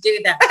know how to do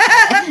that.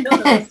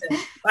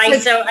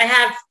 Right, so I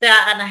have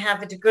that, and I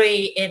have a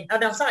degree in, oh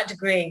no, it's not a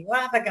degree.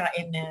 What have I got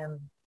in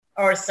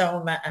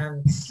orosoma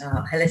and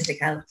holistic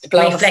health?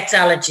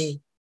 Reflexology.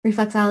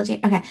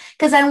 Reflexology, okay.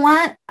 Because I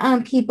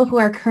want people who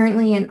are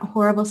currently in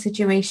horrible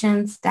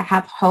situations to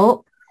have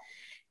hope.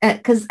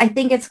 Because I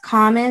think it's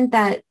common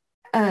that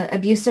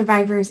abuse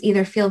survivors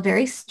either feel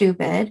very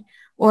stupid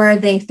or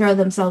they throw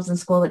themselves in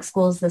school, like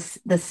school is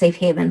the safe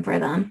haven for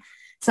them.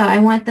 So I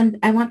want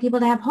people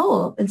to have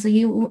hope. And so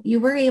you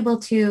were able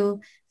to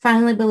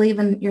finally believe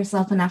in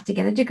yourself enough to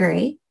get a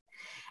degree.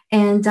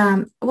 And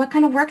what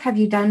kind of work have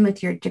you done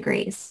with your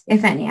degrees,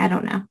 if any? I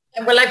don't know.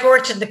 Well, I've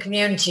worked in the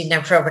community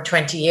now for over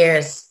 20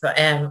 years, but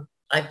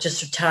I've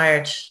just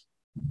retired.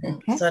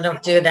 Okay. So I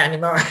don't do that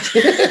anymore.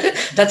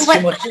 That's too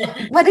much.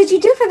 What did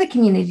you do for the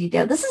community,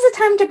 Joe? This is a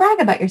time to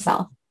brag about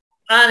yourself.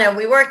 I know.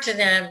 We worked in,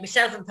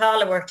 myself and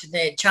Paula worked in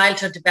the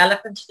Childhood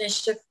Development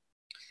Initiative.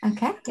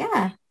 Okay,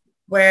 yeah.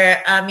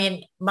 Where, I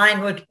mean,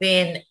 mine would have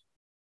been,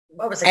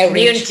 what was it,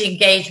 community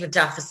engagement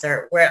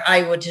officer, where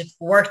I would have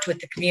worked with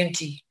the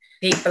community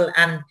people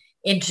and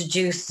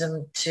introduced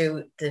them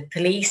to the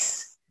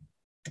police,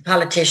 the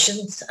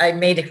politicians.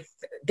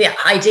 The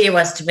idea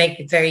was to make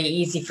it very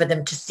easy for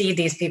them to see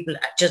these people.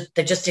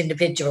 They're just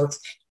individuals.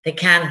 They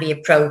can be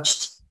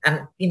approached.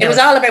 And it was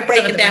all about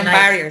breaking down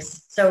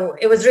barriers. So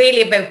it was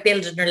really about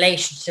building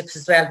relationships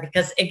as well,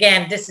 because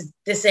again,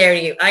 this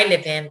area I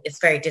live in is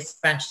very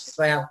disadvantaged as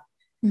well.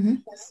 Mm-hmm.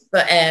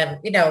 But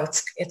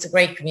it's a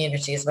great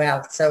community as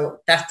well.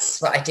 So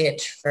that's what I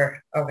did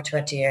for over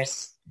 20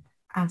 years.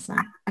 Awesome.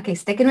 Okay,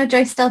 sticking with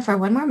Joyce still for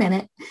one more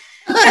minute.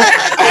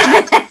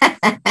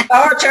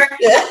 Torture.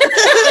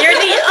 You're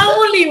the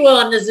only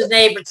one who's been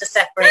able to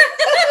separate.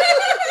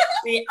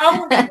 The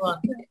only one.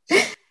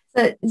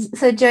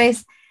 So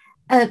Joyce,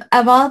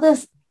 of all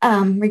this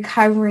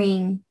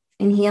recovering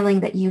and healing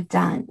that you've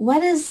done,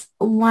 what is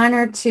one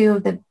or two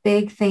of the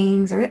big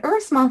things or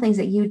small things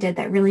that you did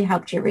that really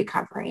helped your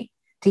recovery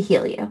to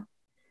heal you?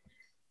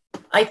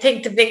 I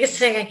think the biggest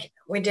thing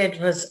we did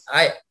was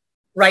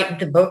writing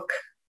the book.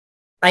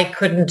 I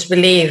couldn't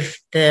believe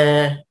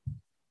the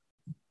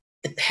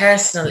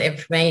personal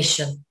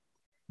information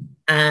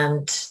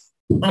and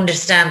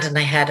understanding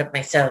I had of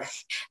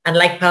myself. And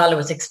like Paula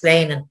was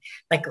explaining,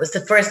 like it was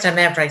the first time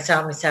ever I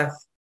saw myself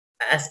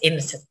as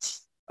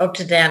innocent. Up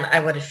to then, I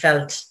would have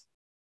felt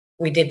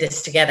we did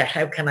this together.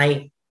 How can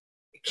I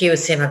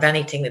accuse him of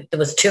anything? There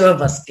was two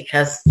of us,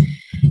 because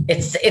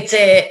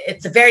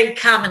it's a very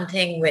common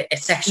thing with a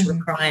sexual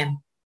crime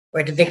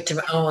where the victim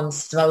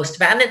owns the most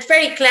of it. And it's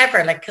very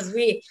clever, like, because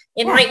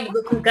writing the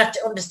book, we got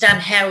to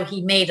understand how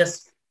he made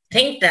us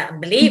think that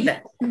and believe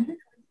it. Mm-hmm.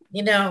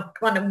 You know,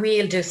 come on, and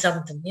we'll do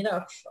something, you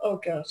know.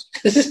 Oh, God.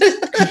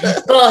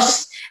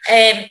 But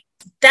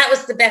that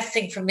was the best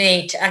thing for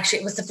me to actually,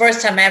 it was the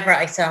first time ever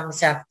I saw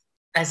myself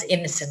as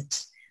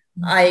innocent.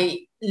 Mm-hmm.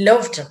 I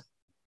loved him.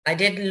 I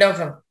did love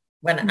him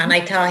and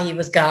I thought he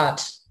was God.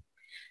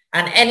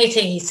 And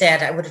anything he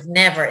said, I would have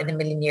never in a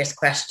million years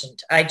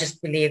questioned. I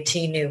just believed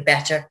he knew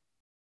better.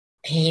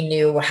 He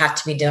knew what had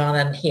to be done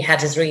and he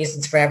had his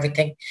reasons for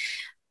everything.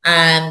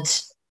 And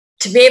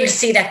to be able to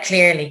see that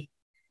clearly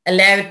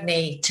allowed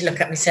me to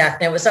look at myself.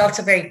 Now, it was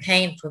also very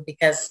painful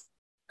because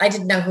I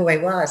didn't know who I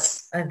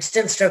was. I'm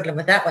still struggling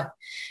with that one.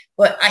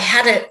 But I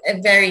had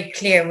a very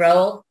clear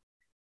role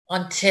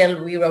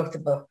until we wrote the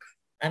book.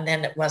 And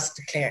then it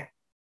wasn't clear.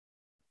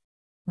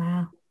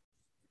 Wow.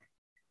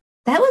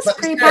 That was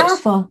pretty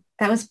powerful.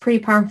 That was pretty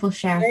powerful,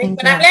 Cher. Thank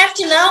but you. I'm left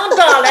alone,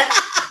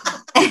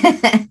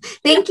 darling.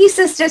 Thank you,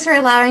 sisters, for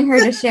allowing her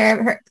to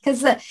share her.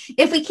 Because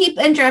if we keep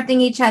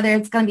interrupting each other,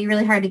 it's going to be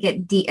really hard to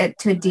get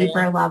to a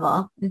deeper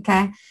level.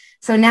 Okay.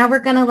 So now we're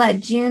going to let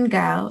June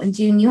go. And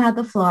June, you have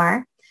the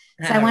floor.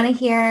 So I want to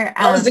hear.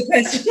 What was the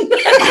question?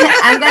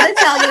 I'm going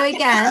to tell you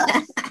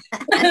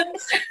again.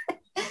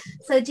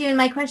 So June,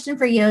 my question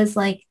for you is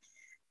like,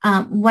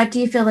 what do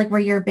you feel like were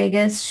your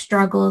biggest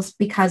struggles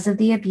because of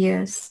the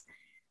abuse?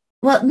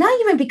 Well, not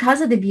even because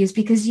of the abuse,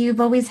 because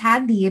you've always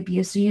had the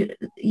abuse. So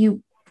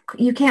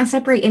you can't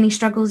separate any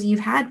struggles you've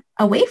had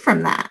away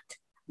from that,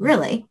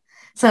 really.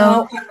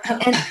 So,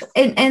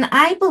 and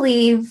I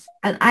believe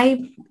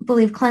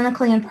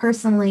clinically and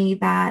personally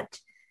that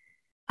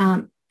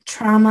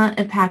trauma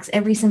impacts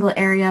every single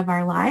area of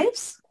our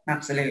lives.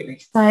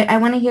 Absolutely. So I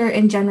want to hear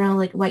in general,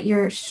 like what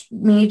your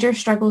major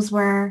struggles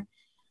were.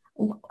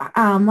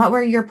 What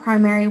were your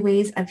primary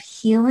ways of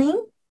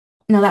healing?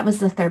 No, that was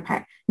the third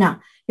part. No,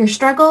 your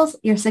struggles,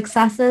 your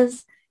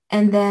successes,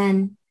 and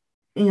then,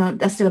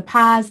 let's do a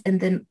pause and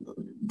then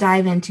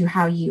dive into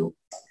how you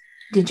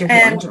did your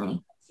healing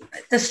journey.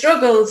 The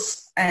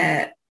struggles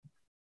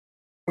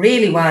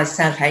really was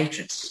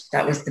self-hatred.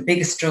 That was the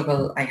biggest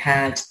struggle I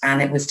had,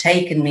 and it was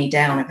taking me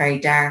down a very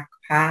dark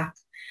path.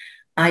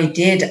 I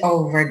did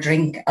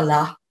over-drink a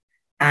lot.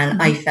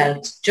 And I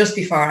felt just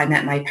before I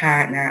met my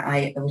partner,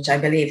 which I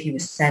believe he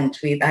was sent,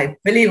 I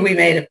believe we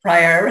made a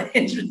prior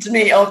arrangement to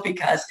meet up,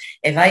 because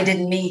if I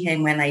didn't meet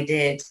him when I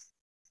did,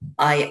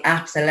 I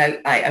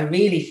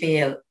really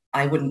feel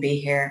I wouldn't be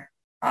here.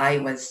 I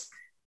was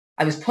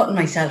putting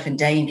myself in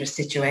dangerous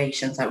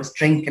situations. I was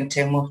drinking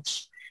too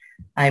much.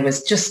 I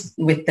was just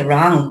with the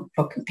wrong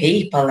fucking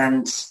people,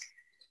 and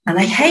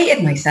I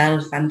hated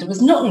myself, and there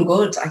was nothing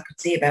good I could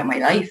see about my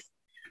life.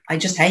 I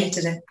just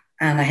hated it,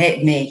 and I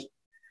hated me.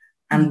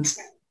 And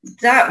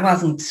that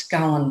wasn't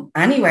going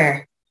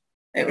anywhere.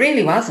 It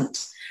really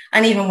wasn't.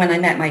 And even when I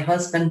met my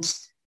husband,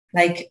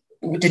 like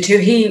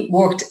he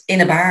worked in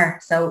a bar.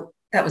 So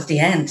that was the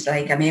end.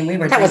 Like, I mean, we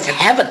were... That was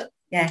heaven.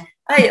 Yeah.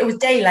 It was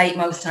daylight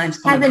most times.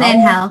 Heaven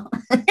and hell.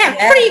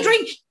 Yeah, free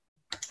drink.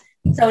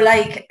 So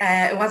like,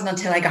 it wasn't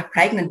until I got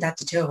pregnant that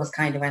the two of us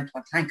kind of went,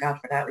 well, thank God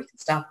for that. We can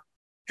stop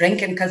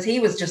drinking, because he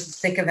was just as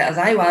sick of it as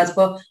I was.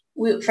 But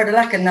for the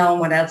lack of knowing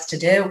what else to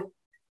do,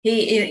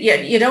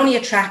 you'd only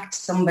attract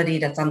somebody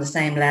that's on the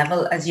same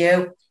level as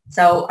you.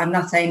 So I'm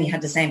not saying he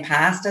had the same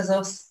past as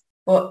us,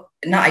 but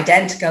not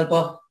identical,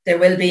 but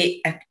there'll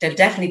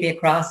definitely be a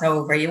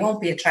crossover. You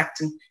won't be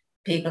attracting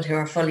people who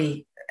are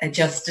fully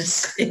adjusted,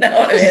 you know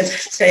what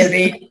I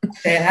mean?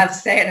 They'll have a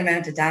certain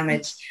amount of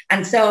damage.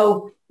 And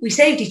so we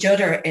saved each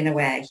other in a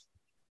way.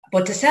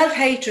 But the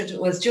self-hatred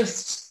was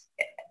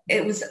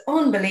it was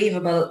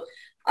unbelievable.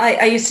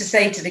 I used to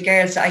say to the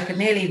girls that I could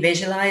nearly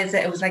visualize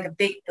it. It was like a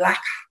big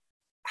black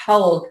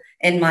hole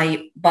in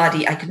my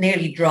body. I could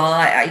nearly draw.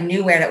 I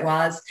knew where it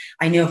was.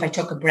 I knew if I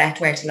took a breath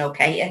where to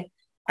locate it.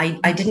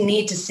 I didn't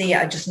need to see it.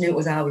 I just knew it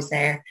was always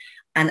there.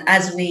 And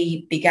as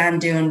we began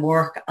doing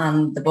work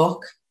on the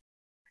book,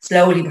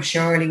 slowly but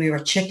surely we were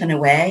chipping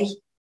away.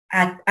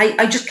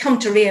 I just come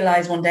to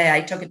realize one day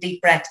I took a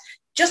deep breath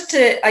just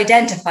to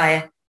identify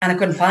it, and I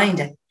couldn't find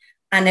it.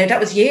 And now that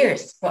was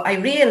years, but I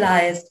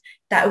realized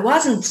that it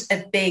wasn't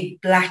a big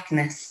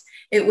blackness.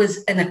 It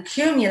was an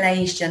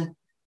accumulation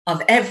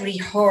of every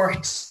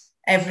hurt,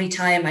 every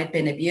time I'd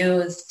been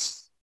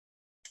abused,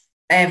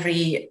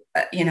 every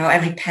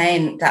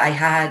pain that I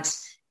had,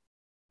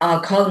 all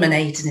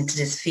culminated into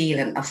this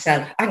feeling of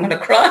I'm going to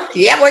cry.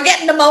 Yeah, we're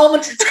getting the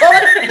moment. It's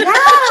coming.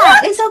 Yeah,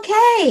 it's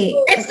okay.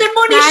 It's the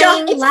money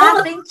shot. It's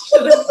laughing.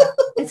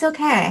 It's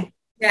okay.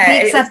 Yeah,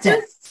 we accept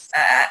it.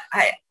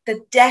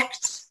 The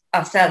depth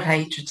of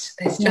self-hatred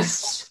is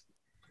just...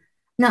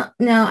 No,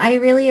 I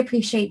really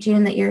appreciate,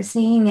 June, that you're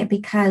seeing it,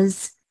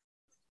 because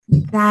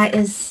that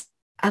is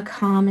a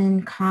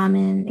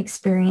common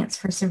experience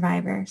for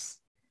survivors,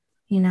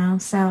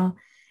 so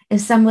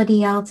if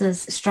somebody else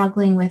is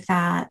struggling with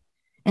that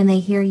and they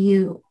hear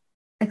you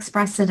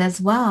express it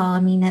as well, I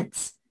mean,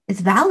 it's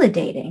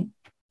validating,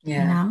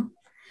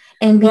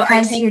 and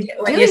because you're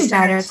doing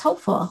better, it's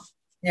hopeful.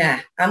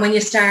 Yeah. And when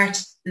you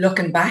start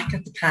looking back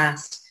at the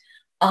past,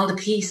 all the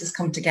pieces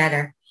come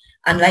together,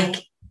 and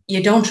like,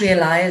 you don't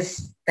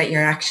realize that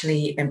you're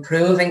actually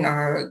improving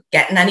or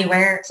getting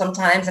anywhere.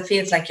 Sometimes it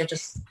feels like you're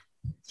just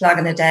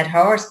flogging a dead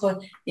horse,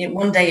 but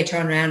one day you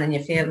turn around and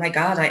you feel, my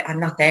God, I'm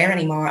not there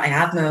anymore. I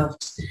have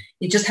moved.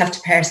 You just have to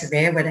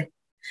persevere with it.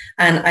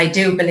 And I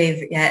do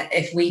believe,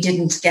 if we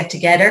didn't get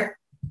together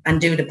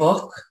and do the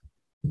book,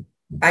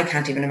 I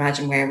can't even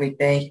imagine where we'd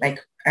be. Like,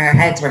 our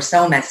heads were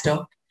so messed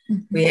up.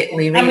 We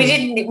really, and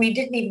we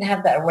didn't even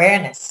have that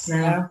awareness. No.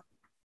 You know?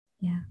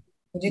 Yeah.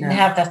 We didn't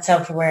have that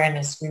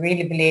self-awareness. We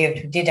really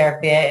believed. We did our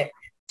bit,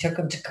 took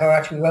them to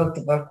court, we wrote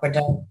the book, we're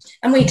done.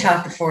 And we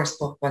thought the first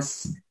book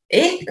was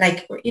it.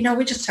 Like, you know,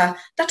 we just thought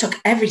that took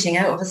everything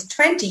out of us.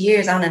 20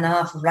 years on and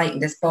off of writing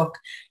this book.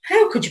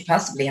 How could you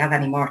possibly have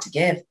any more to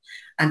give?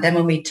 And then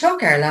when we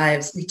took our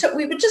lives,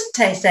 we would just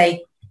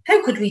say,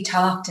 how could we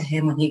talk to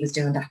him when he was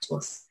doing that to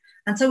us?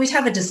 And so we'd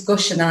have a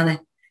discussion on it.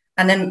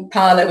 And then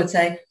Paula would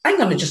say, I'm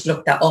going to just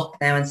look that up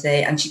now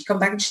and she'd come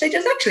back and she'd say,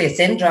 there's actually a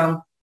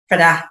syndrome for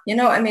that. You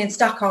know what I mean?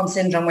 Stockholm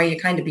syndrome, where you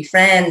kind of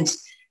befriend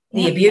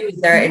the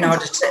abuser in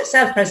order to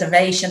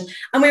self-preservation.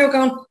 And we were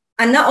going,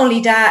 and not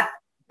only that,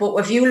 but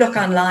if you look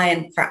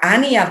online for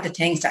any of the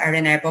things that are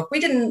in our book, we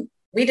didn't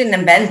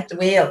invent the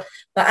wheel,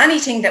 but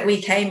anything that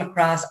we came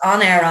across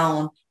on our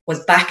own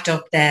was backed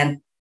up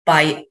then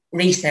by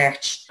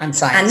research and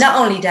science. And not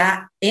only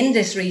that, in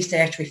this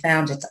research, we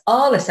found it's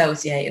all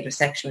associated with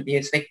sexual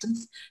abuse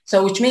victims.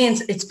 So which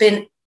means it's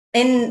been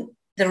in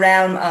the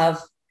realm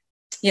of,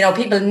 you know,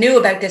 people knew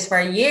about this for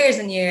years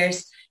and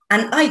years.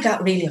 And I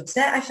got really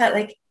upset. I felt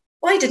like,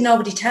 why did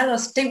nobody tell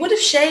us? They would have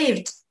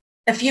shaved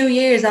a few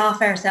years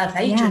off our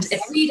self-hatred.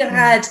 If we'd have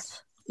had,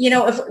 you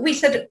know, if we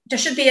said there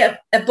should be a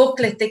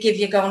booklet they give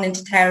you going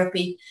into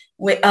therapy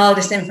with all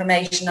this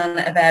information on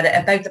it,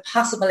 about the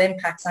possible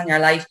impacts on your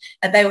life,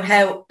 about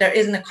how there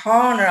isn't a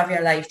corner of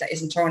your life that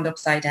isn't turned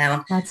upside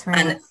down. That's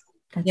right.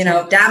 And, you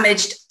know,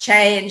 damaged,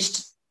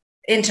 changed,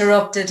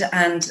 interrupted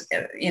and,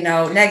 you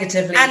know,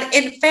 negatively. And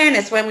in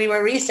fairness, when we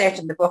were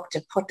researching the book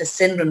to put the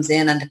syndromes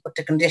in and to put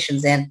the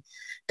conditions in,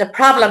 the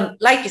problem,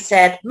 like you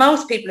said,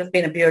 most people have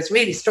been abused,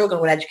 really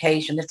struggle with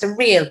education. It's a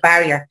real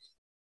barrier.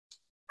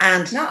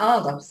 And not all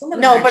of them. Some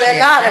of them no, but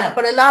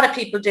a lot of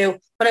people do.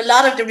 But a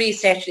lot of the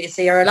research that you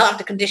see, or a lot of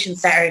the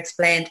conditions that are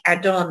explained,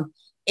 are done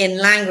in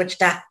language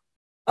that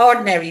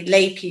ordinary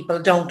lay people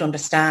don't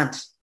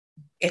understand.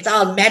 It's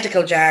all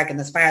medical jargon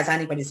as far as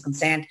anybody's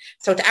concerned.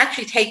 So to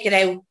actually take it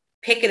out,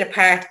 pick it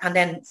apart, and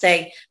then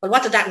say, well,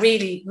 what did that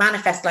really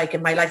manifest like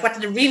in my life? What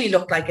did it really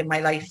look like in my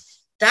life?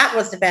 That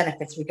was the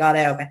benefits we got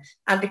out of it.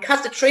 And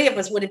because the three of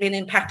us would have been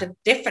impacted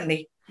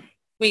differently,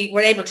 we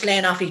were able to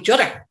learn off each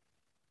other.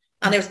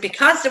 And it was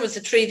because there was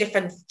the three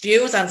different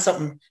views on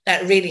something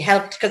that really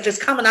helped, because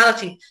there's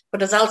commonality, but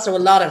there's also a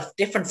lot of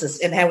differences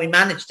in how we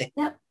managed it.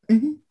 Yep.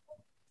 Mm-hmm.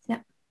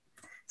 Yep.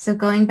 So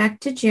going back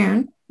to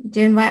June,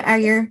 what are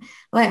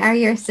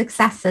your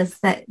successes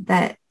that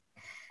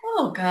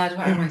Oh God,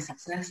 what are my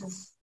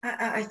successes?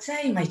 I'd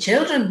say my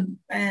children.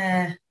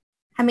 How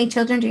many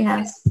children do you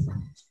have?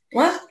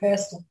 What?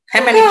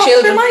 How many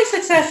children? My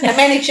successes. How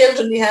many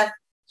children do you have?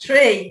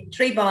 Three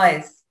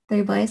boys.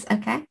 3 boys.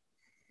 Okay.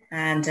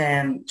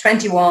 And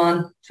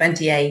 21,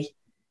 28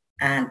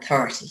 and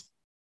 30.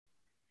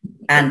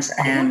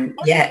 And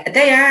yeah,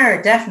 they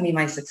are definitely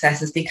my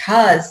successes,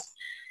 because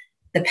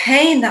the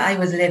pain that I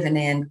was living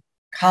in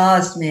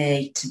caused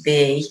me to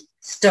be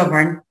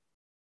stubborn,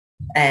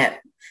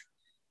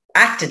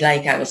 acted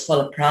like I was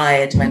full of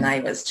pride when I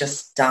was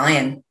just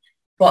dying.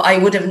 But I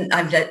would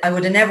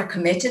have never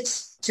committed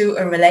to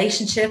a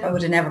relationship. I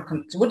wouldn't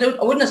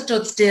have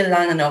stood still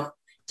long enough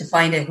to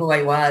find out who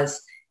I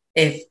was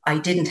if I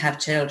didn't have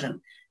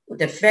children.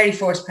 The very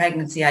first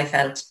pregnancy I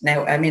felt,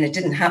 now, I mean, it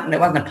didn't happen.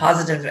 It wasn't a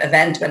positive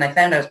event. When I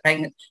found I was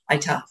pregnant, I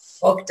thought,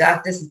 fuck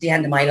that, this is the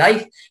end of my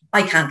life.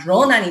 I can't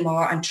run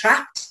anymore. I'm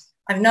trapped.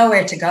 I've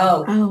nowhere to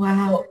go. Oh,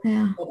 wow.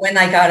 But when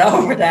I got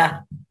over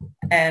that,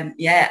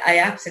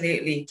 I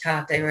absolutely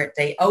thought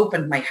they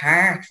opened my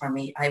heart for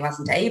me. I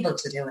wasn't able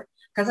to do it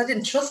because I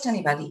didn't trust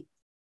anybody.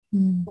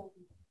 Mm.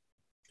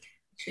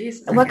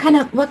 Jeez, what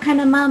kind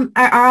of mom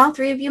are all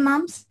three of you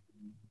moms?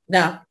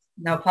 No,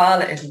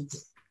 Paula isn't.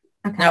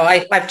 Okay. No,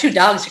 I have 2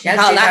 dogs. You can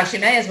call that. She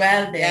may as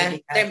well be. Yeah,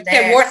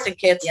 they're worse than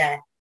kids. Yeah.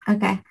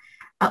 Okay.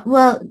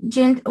 Well,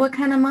 June, what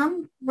kind of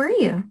mom were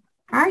you?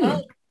 Are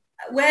you?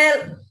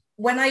 Well,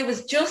 when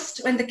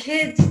the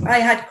kids, I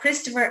had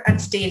Christopher and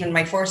Stephen,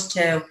 my first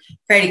 2,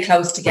 very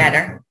close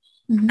together.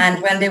 Mm-hmm.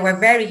 And when they were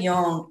very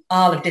young,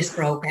 all of this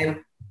broke out,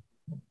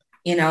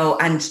 you know,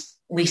 and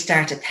we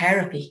started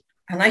therapy.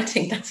 And I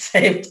think that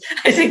saved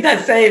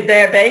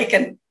their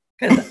bacon,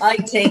 because I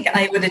think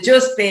I would have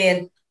just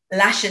been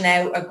lashing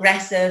out,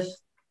 aggressive,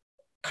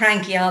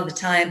 cranky all the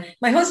time.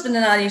 My husband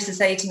and I used to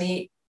say to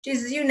me,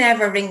 Jesus, you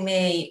never ring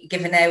me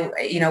giving out,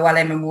 you know, while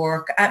I'm in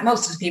work.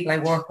 Most of the people I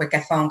work with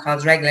get phone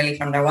calls regularly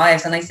from their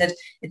wives. And I said,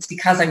 it's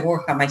because I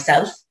work on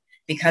myself.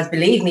 Because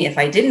believe me, if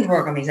I didn't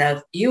work on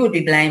myself, you would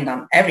be blamed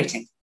on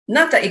everything.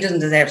 Not that he doesn't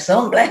deserve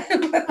some blame.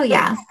 Oh,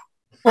 yeah.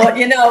 But,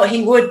 you know,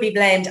 he would be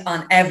blamed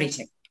on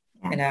everything,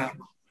 you know.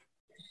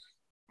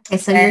 Okay,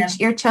 so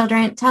your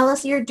children, tell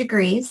us your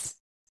degrees.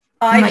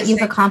 What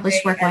you've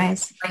accomplished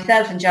work-wise.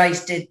 Myself and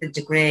Joyce did the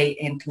degree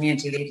in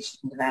community leadership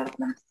and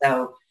development.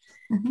 So,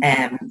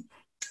 and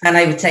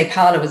I would say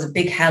Paula was a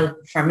big help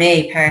for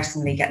me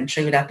personally getting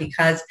through that,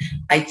 because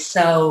I'd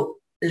so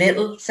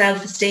little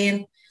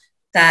self-esteem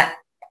that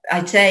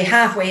I'd say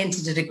halfway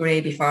into the degree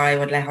before I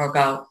would let her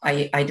go.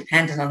 I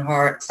depended on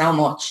her so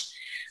much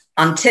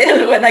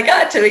until when I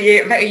got to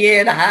about a year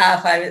and a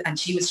half, and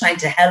she was trying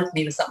to help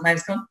me with something. I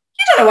was going,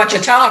 you don't know what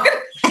you're talking.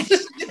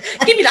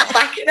 Give me that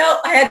back.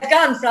 I had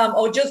gone from,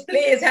 oh, just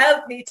please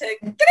help me, to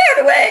get out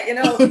of the way,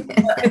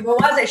 But if it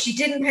was, if she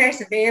didn't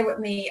persevere with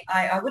me,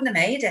 I wouldn't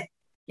have made it,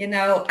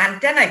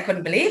 and then I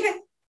couldn't believe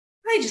it.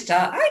 I just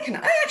thought,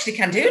 I actually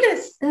can do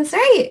this. That's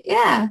right.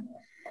 Yeah.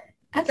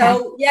 Okay.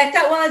 So yeah,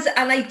 that was,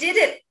 and I did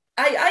it.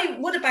 I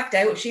would have backed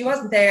out if she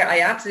wasn't there. I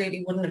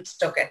absolutely wouldn't have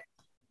stuck it.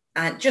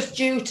 And just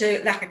due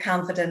to lack of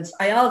confidence,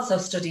 I also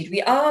studied.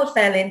 We all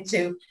fell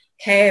into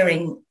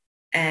caring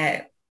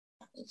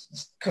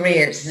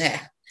careers. Yeah.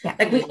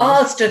 Like we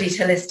all studied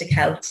holistic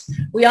health.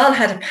 We all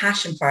had a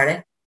passion for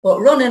it, but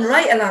running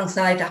right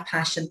alongside that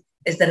passion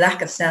is the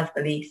lack of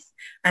self-belief.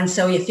 And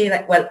so you feel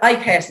like, well, I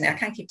personally, I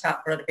can't keep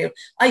talking for other people.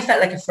 I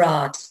felt like a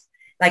fraud.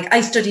 Like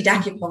I studied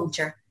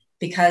acupuncture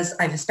because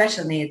I have a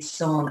special needs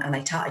son and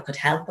I thought I could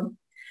help him.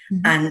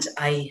 Mm-hmm. And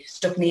I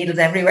stuck needles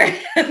everywhere.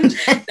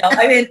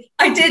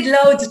 I did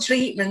loads of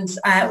treatments.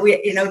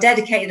 We,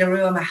 dedicated a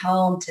room at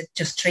home to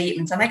just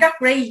treatments, and I got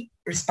great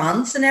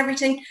response and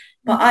everything.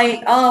 But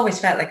I always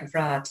felt like a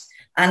fraud,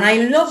 and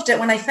I loved it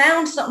when I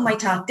found something. I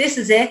thought, this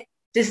is it.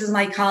 This is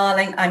my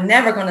calling. I'm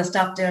never going to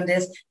stop doing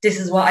this. This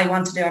is what I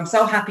want to do. I'm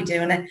so happy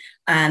doing it.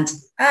 And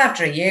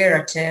after a year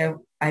or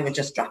two, I would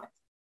just drop it.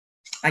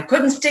 I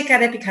couldn't stick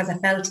at it because I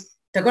felt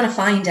they're going to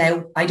find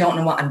out I don't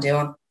know what I'm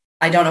doing.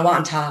 I don't know what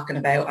I'm talking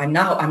about. I'm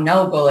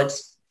no good.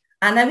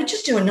 And I would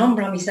just do a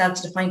number on myself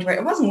to the point where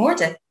it wasn't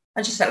worth it.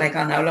 I just felt like,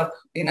 oh no,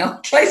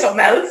 look, try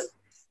something else.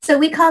 So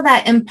we call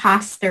that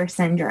imposter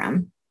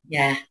syndrome.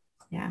 Yeah.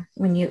 Yeah.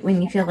 When you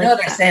feel like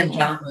another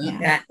syndrome.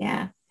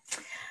 Yeah.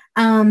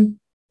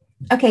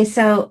 Okay.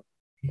 So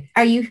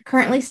are you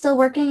currently still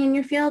working in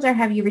your field, or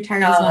have you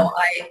retired as well?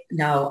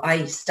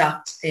 I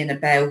stopped in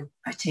about,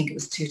 I think it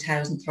was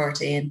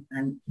 2013,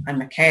 and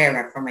I'm a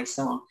carer for my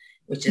son,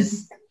 which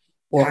is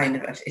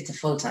it's a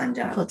full-time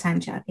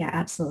job. Yeah,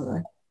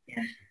 absolutely.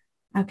 Yeah.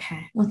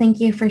 Okay. Well, thank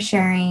you for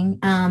sharing.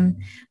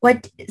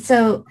 What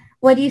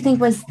do you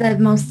think was the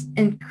most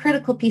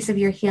critical piece of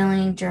your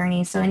healing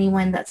journey? So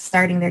anyone that's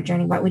starting their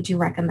journey, what would you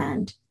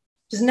recommend?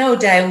 There's no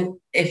doubt,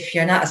 if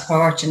you're not as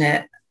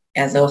fortunate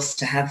as us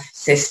to have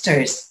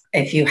sisters,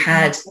 if you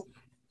had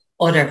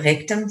other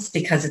victims,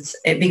 because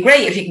it'd be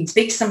great if you can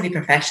speak to somebody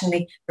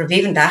professionally, but if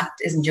even that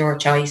isn't your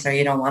choice or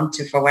you don't want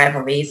to for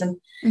whatever reason,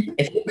 mm-hmm.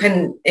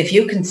 if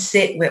you can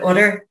sit with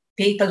other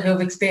people who've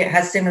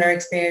has similar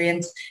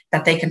experience,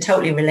 that they can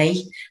totally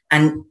relate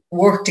and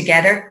work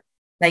together,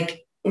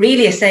 like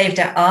really it saved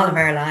all of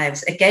our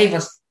lives. It gave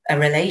us a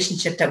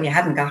relationship that we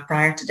hadn't got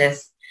prior to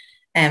this.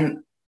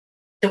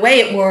 The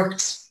way it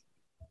worked,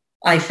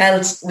 I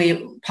felt we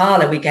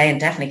definitely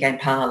gained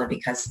Paula,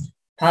 because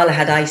Paula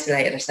had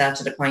isolated herself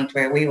to the point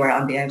where we were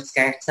on the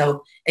outskirts.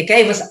 So it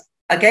gave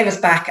us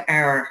back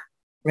our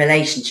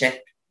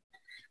relationship.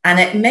 And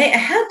it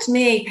helped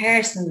me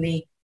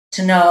personally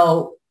to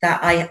know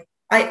that I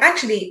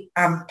actually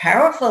am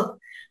powerful.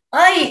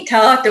 I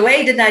thought the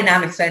way the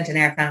dynamics went in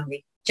our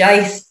family,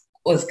 Joyce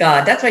was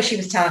God. That's why she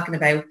was talking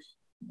about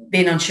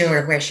being unsure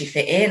of where she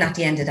fit in at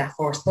the end of that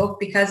first book,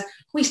 because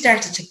we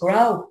started to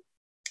grow.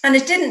 And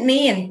it didn't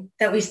mean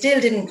that we still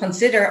didn't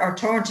consider or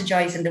turn to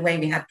Joyce in the way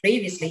we had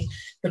previously,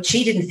 but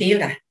she didn't feel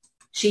that.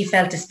 She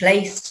felt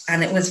displaced,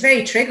 and it was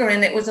very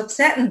triggering. It was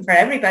upsetting for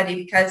everybody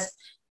because,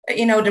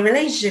 the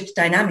relationship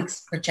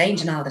dynamics were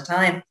changing all the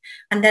time.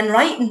 And then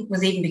writing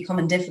was even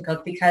becoming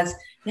difficult because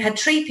you had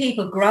three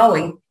people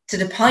growing to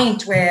the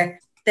point where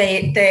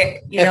they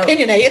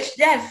opinionated.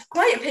 Yeah,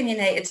 quite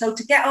opinionated. So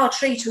to get all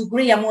three to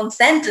agree on one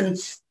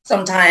sentence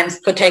sometimes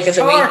could take us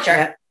a week.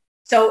 Yeah.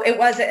 So it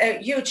was a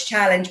huge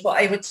challenge, but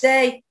I would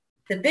say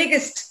the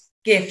biggest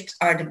gift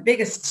or the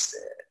biggest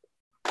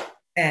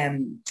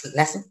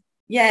lesson,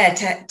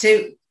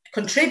 to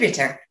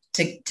contributor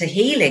to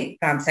healing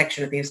from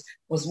sexual abuse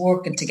was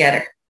working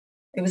together.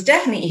 It was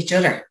definitely each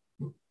other.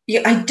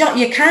 You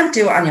can't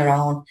do it on your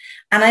own.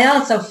 And I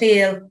also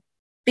feel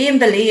being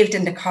believed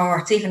in the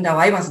courts, even though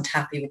I wasn't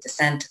happy with the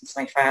sentence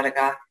my father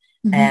got,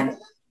 mm-hmm.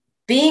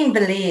 Being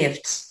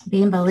believed.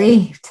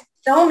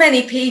 So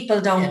many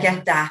people don't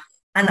get that.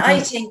 And I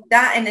think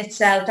that in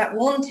itself, that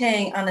one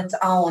thing on its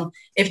own,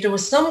 if there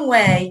was some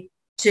way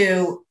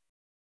there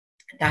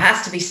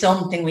has to be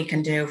something we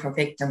can do for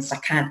victims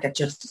that can't get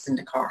justice in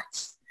the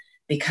courts.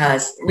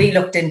 Because we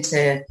looked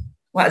into,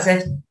 what is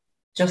it?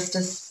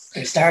 Justice?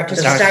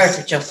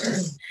 Restorative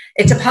justice.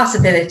 It's a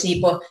possibility,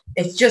 but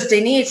it's just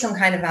they need some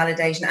kind of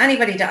validation.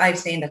 Anybody that I've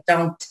seen that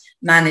don't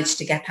manage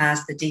to get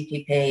past the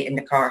DPP in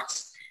the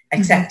courts,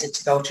 accepted mm-hmm.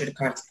 to go through the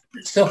courts,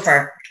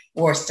 suffer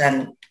worse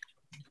than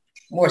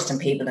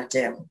people that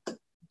do.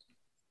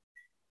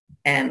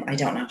 I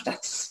don't know if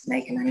that's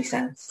making any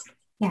sense.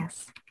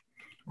 Yes.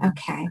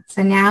 Okay.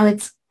 So now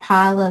it's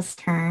Paula's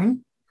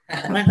turn.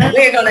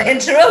 We're going to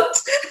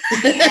interrupt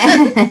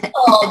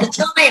all the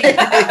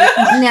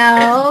time.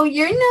 No,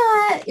 you're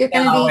not. You're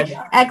going to be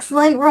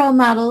excellent role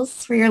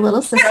models for your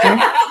little sister.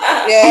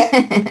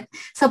 Yeah.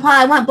 So, Paul,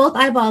 I want both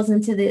eyeballs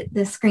into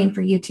the screen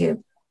for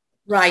YouTube.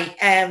 Right.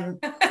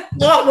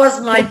 What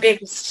was my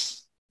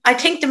biggest, I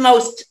think the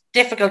most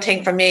difficult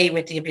thing for me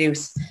with the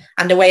abuse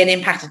and the way it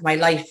impacted my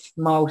life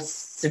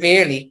most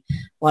severely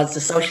was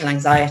the social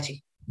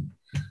anxiety.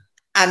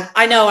 And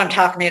I know I'm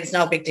talking here, it's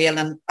no big deal,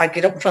 and I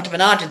get up in front of an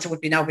audience, it would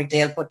be no big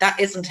deal, but that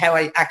isn't how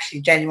I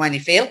actually genuinely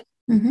feel.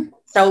 Mm-hmm.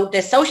 So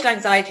the social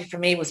anxiety for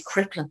me was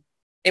crippling.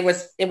 It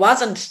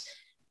wasn't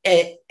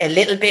a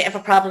little bit of a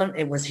problem,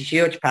 it was a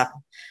huge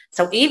problem.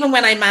 So even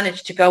when I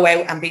managed to go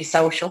out and be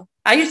social,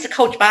 I used to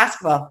coach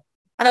basketball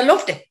and I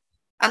loved it.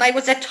 And I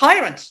was a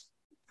tyrant,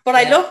 but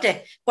I loved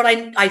it. But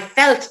I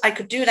felt I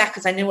could do that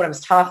because I knew what I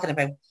was talking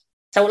about.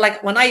 So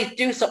like when I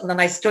do something and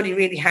I study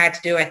really hard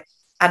to do it,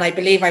 and I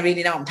believe I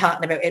really know what I'm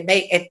talking about,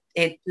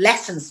 it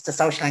lessens the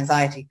social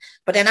anxiety.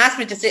 But then ask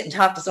me to sit and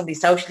talk to somebody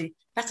socially,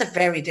 that's a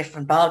very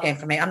different ballgame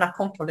for me. I'm not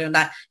comfortable doing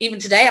that. Even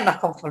today, I'm not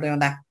comfortable doing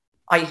that.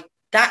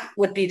 That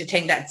would be the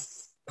thing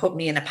that's put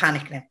me in a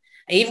panic now.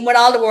 Even with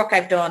all the work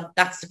I've done,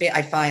 that's the bit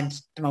I find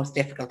the most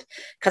difficult.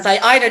 Because I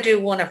either do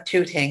one of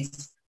two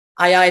things.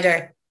 I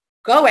either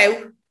go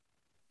out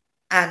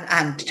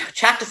and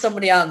chat to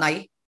somebody all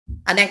night,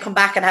 and then come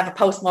back and have a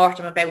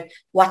post-mortem about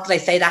what did I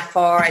say that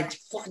for?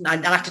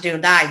 I'm not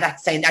doing that.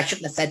 That's saying I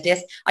shouldn't have said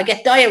this. I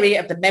get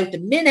diarrhea of the mouth the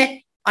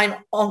minute I'm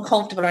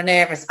uncomfortable or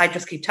nervous. I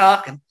just keep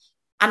talking.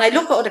 And I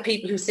look at other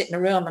people who sit in a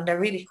room and they're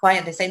really quiet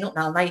and they say nothing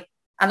all night.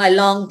 And I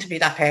long to be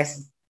that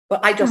person.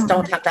 But I just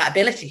don't have that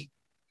ability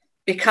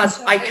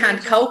because I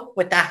can't cope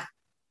with that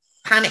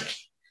panic.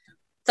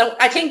 So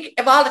I think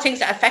of all the things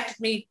that affected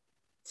me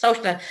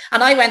socially,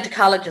 and I went to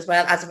college as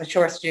well as a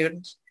mature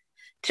student.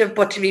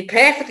 But to be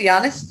perfectly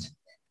honest,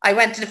 I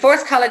went to the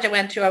first college I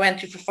went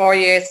to for 4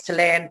 years to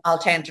learn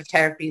alternative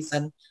therapies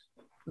and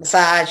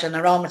massage and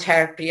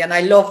aromatherapy. And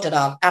I loved it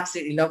all,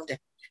 absolutely loved it.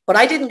 But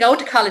I didn't go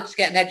to college to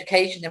get an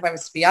education, if I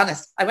was to be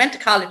honest. I went to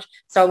college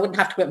so I wouldn't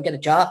have to go out and get a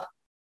job.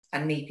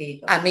 And meet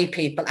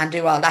people. And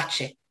do all that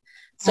shit.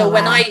 So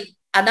then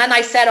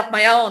I set up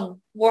my own,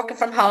 working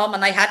from home,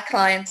 and I had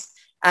clients,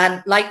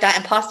 and like that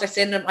imposter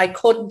syndrome, I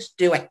couldn't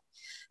do it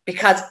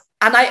because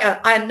and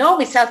I know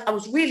myself, I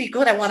was really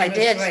good at what I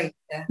did, right,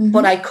 yeah.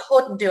 But I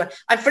couldn't do it.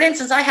 And for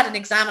instance, I had an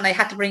exam and I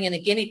had to bring in a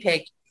guinea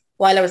pig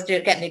while I was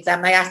getting the exam.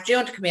 And I asked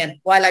June to come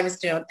in while I was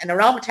doing an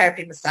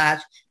aromatherapy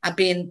massage and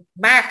being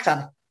marked on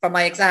it for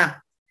my exam.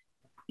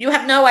 You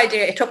have no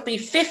idea. It took me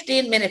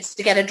 15 minutes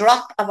to get a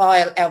drop of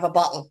oil out of a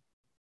bottle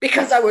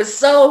because I was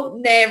so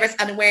nervous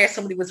and aware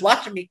somebody was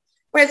watching me.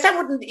 Whereas that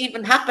wouldn't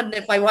even happen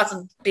if I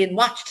wasn't being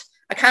watched.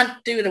 I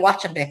can't do the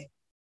watching bit.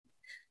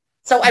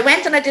 So I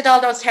went and I did all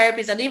those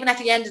therapies, and even at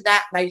the end of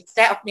that, I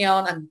set up my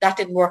own, and that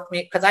didn't work for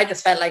me because I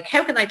just felt like,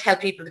 how can I tell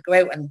people to go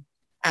out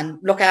and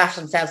look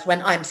after themselves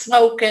when I'm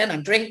smoking,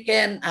 I'm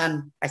drinking,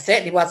 and I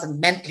certainly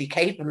wasn't mentally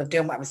capable of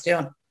doing what I was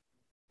doing.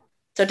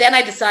 So then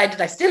I decided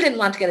I still didn't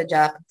want to get a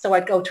job, so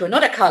I'd go to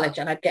another college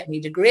and I'd get my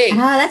degree. Oh,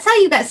 that's how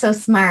you got so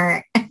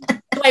smart.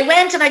 So I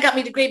went and I got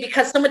my degree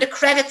because some of the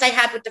credits I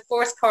had with the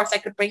first course I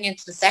could bring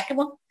into the second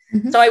one.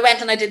 Mm-hmm. So I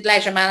went and I did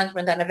leisure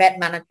management and event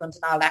management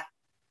and all that.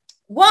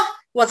 What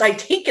was I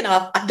thinking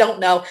of? I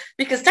don't know,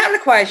 because that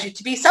requires you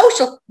to be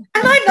social,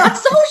 and I'm not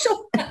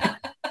social.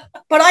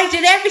 But I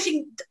did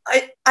everything.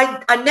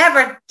 I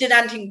never did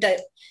anything.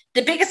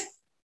 The biggest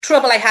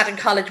trouble I had in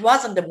college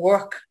wasn't the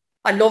work.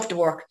 I loved the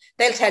work.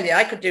 They'll tell you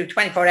I could do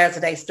 24 hours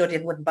a day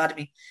studying, wouldn't bother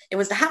me. It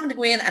was the having to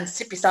go in and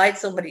sit beside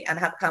somebody and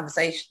have a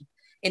conversation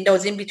in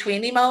those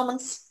in-betweeny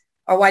moments,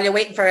 or while you're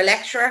waiting for a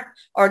lecturer,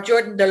 or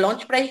during the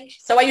lunch break.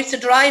 So I used to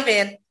drive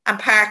in and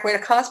park where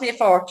it cost me a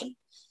fortune,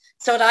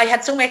 so that I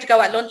had somewhere to go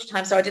at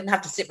lunchtime so I didn't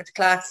have to sit with the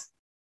class.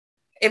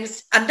 And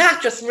that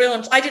just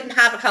ruined, I didn't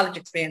have a college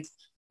experience.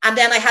 And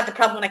then I had the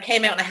problem when I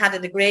came out and I had a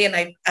degree,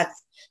 and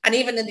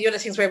even in the other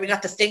things where we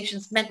got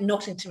distinctions meant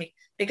nothing to me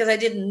because I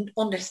didn't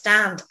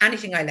understand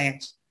anything I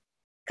learned.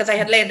 Because I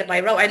had learned it by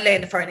rote, I'd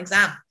learned it for an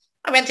exam.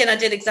 I went in and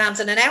did exams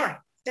in an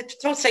hour. It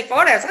don't take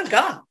 4 hours, I'm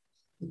gone.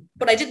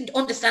 But I didn't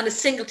understand a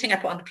single thing I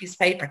put on a piece of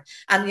paper.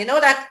 And you know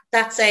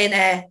that saying,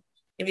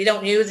 if you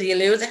don't use it, you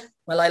lose it?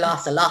 Well, I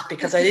lost a lot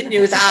because I didn't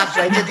use it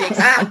after I did the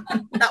exam.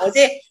 That was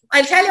it.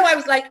 I'll tell you,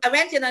 I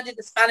went in and I did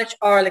the Spanish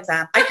oral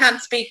exam. I can't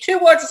speak 2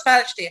 words of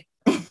Spanish to you.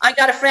 I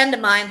got a friend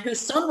of mine whose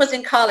son was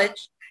in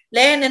college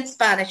learning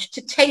Spanish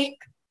to tape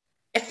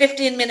a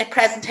 15-minute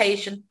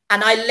presentation,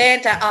 and I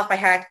learned that off by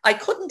heart. I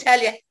couldn't tell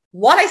you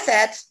what I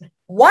said,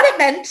 what it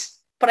meant,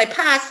 but I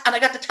passed and I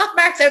got the top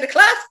marks out of the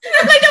class,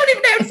 and I don't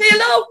even know how to say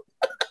hello.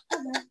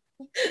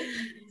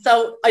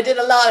 So I did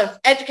a lot of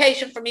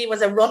education. For me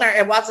was a runner.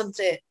 It wasn't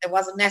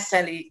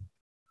necessarily,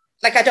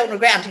 like, I don't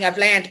regret anything I've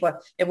learned,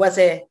 but it was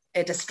a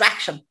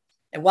distraction.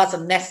 It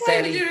wasn't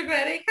necessarily. Why would you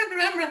regret it? You can't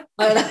remember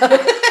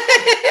it.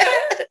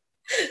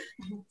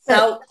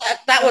 So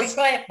that was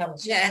quiet.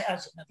 Yeah.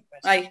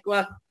 Right.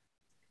 Well,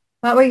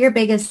 what were your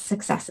biggest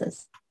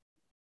successes?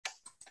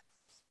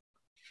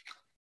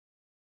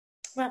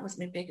 what was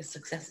my biggest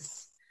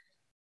successes?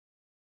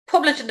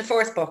 Publishing the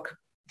first book.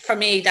 For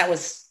me, that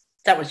was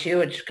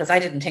huge because I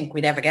didn't think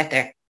we'd ever get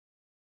there.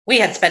 We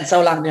had spent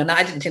so long doing that,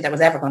 I didn't think that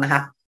was ever going to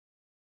happen.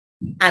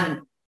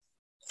 And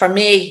for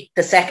me,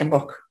 the second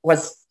book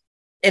was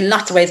in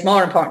lots of ways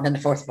more important than the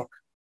first book.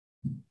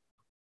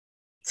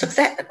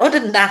 Success, other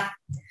than that,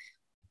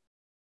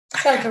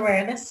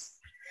 self-awareness.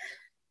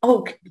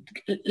 Oh,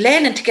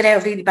 learning to get out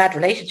of really bad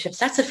relationships.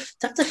 That's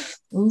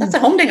a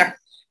humdinger.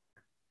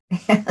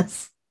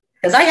 Yes.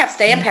 Because I have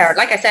staying power.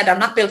 Like I said, I'm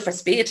not built for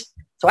speed.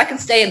 So I can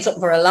stay in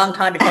something for a long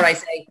time before I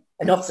say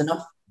enough's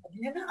enough.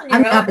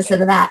 I'm the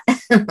opposite of that.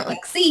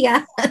 Like, see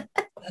ya.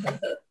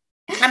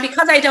 And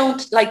because I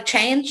don't like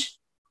change,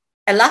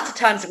 a lot of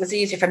times it was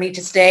easier for me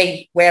to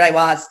stay where I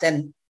was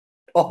than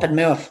up and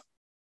move.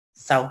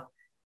 So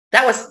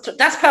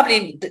that's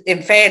probably,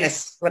 in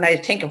fairness, when I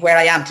think of where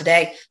I am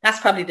today, that's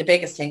probably the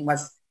biggest thing,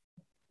 was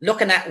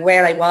looking at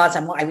where I was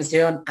and what I was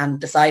doing and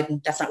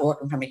deciding that's not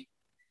working for me.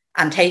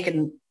 And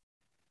taking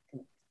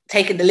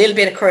the little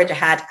bit of courage I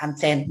had and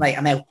saying, right,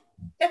 I'm out.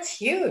 That's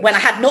huge. When I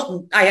had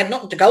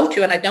nothing to go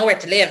to and I had nowhere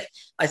to live,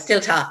 I still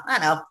thought, I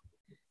know,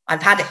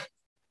 I've had it.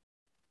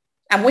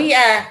 And we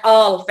are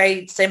all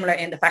very similar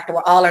in the fact that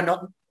we're all or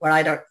nothing. We're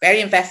either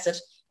very invested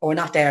or we're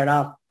not there at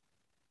all.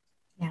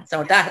 Yeah.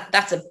 So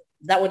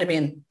that would have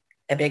been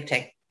a big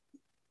thing.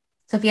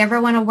 So if you ever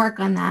want to work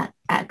on that,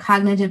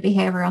 cognitive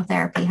behavioral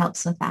therapy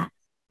helps with that.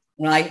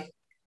 Right.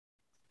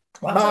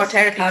 More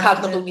therapy,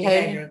 cognitive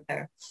behavioral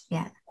therapy.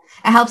 Yeah.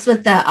 It helps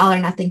with the all or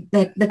nothing,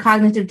 the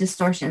cognitive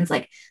distortions.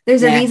 Like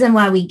there's a reason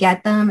why we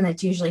get them, and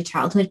it's usually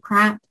childhood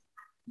crap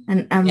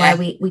and why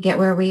we get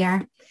where we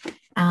are.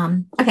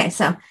 Okay.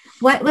 So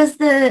what was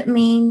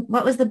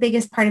the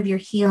biggest part of your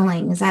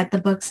healing? Is that the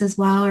books as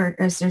well? Or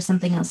is there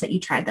something else that you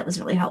tried that was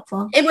really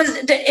helpful? It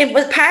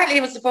was partly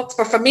the books,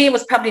 but for me, it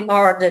was probably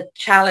more the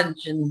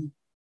challenge and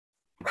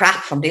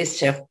crap from these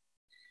two.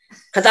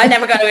 Because I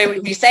never got away with,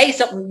 if you say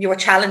something, you were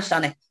challenged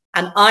on it.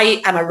 And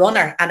I am a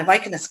runner, and if I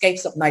can escape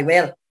something, I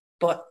will.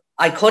 But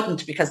I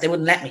couldn't because they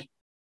wouldn't let me.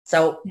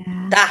 So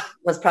that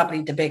was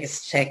probably the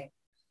biggest thing.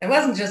 It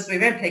wasn't just, we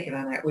weren't picking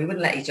on it. We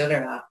wouldn't let each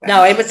other off. Right?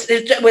 No, it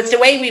was the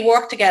way we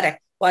worked together.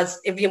 Was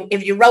if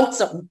you wrote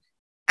something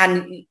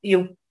and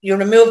you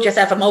removed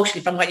yourself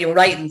emotionally from what you were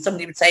writing,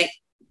 somebody would say,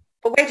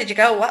 but where did you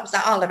go? What was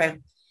that all about?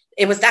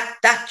 It was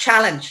that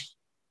challenge.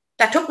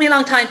 That took me a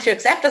long time to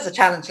accept as a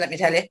challenge, let me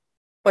tell you.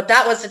 But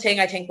that was the thing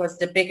I think was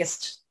the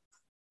biggest.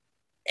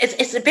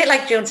 It's a bit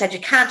like June said, you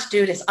can't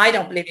do this. I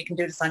don't believe you can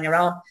do this on your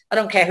own. I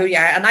don't care who you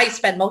are. And I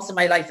spend most of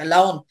my life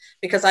alone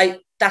because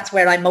that's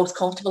where I'm most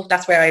comfortable.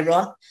 That's where I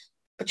run.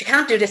 But you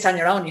can't do this on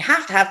your own. You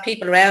have to have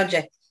people around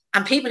you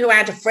and people who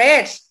aren't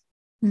afraid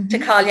to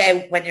call you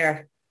out when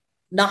you're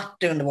not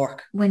doing the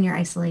work. When you're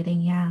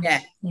isolating. Yeah.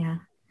 Yeah. Yeah.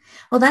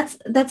 Well,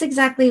 that's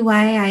exactly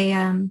why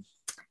I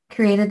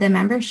created the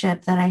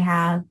membership that I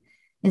have.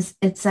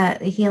 It's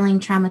a Healing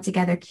Trauma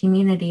Together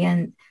community.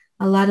 And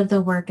a lot of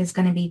the work is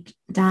going to be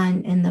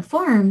done in the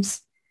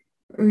forums,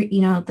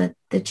 the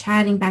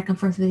chatting back and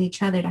forth with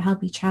each other to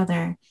help each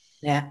other.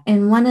 Yeah.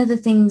 And one of the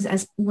things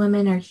as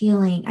women are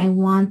healing, I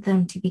want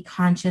them to be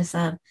conscious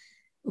of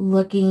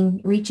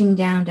reaching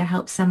down to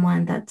help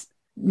someone that's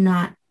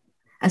not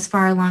as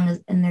far along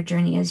in their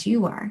journey as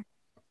you are.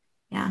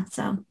 Yeah.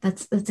 So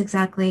that's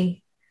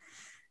exactly,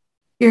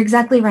 you're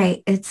exactly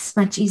right. It's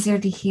much easier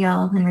to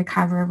heal and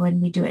recover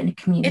when we do it in a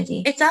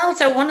community. It's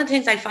also, one of the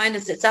things I find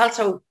is it's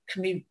also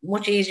can be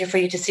much easier for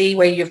you to see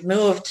where you've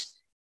moved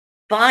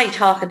by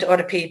talking to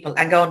other people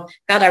and going,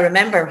 God, I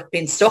remember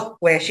being stuck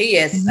where she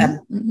is.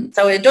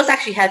 So it does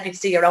actually help you to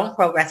see your own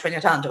progress when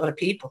you're talking to other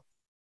people.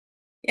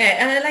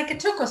 Yeah, and it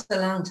took us a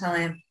long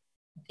time.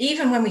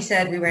 Even when we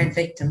said we weren't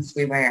victims,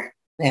 we were.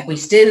 Yeah. We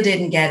still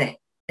didn't get it.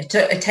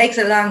 It takes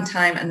a long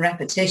time and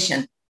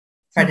repetition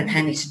for the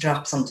penny to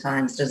drop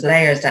sometimes. There's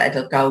layers that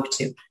it'll go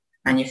to,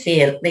 and you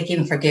feel, like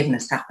even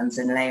forgiveness happens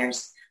in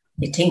layers.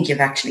 You think you've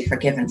actually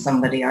forgiven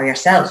somebody or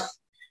yourself,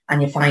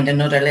 and you find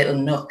another little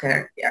nook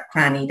or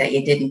cranny that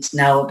you didn't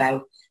know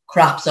about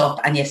crops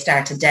up, and you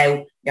start to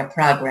doubt your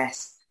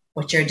progress.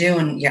 What you're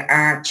doing, you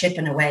are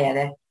chipping away at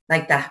it,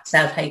 like that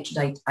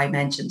self-hatred I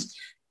mentioned.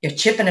 You're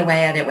chipping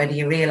away at it whether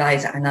you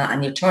realise it or not,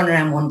 and you turn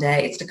around one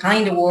day. It's the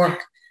kind of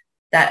work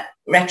that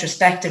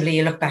retrospectively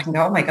you look back and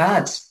go, oh my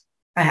God,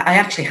 I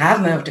actually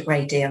have moved a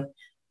great deal,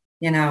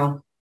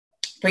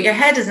 But your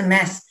head is a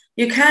mess.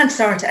 You can't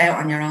sort it out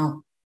on your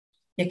own.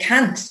 You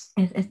can't.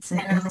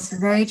 It's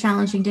very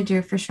challenging to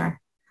do for sure.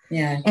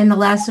 Yeah. And the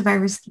last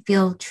survivors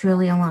feel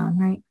truly alone,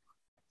 right?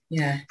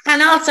 Yeah.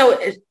 And also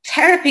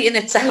therapy in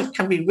itself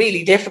can be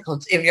really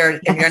difficult if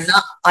you're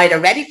not either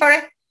ready for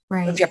it,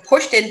 right, if you're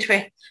pushed into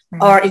it,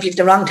 right, or if you've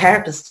the wrong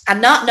therapist,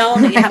 and not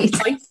knowing that you have a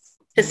choice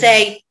to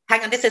say,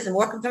 hang on, this isn't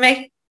working for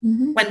me.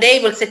 When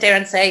they will sit there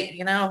and say, if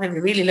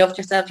you really loved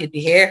yourself, you'd be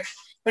here.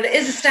 But it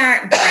is a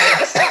starting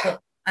point.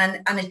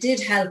 and it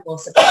did help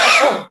us.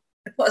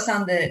 It put us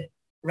on the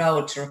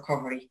road to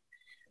recovery.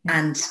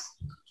 And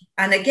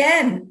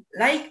again,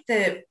 like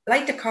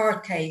the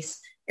court case,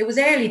 it was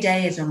early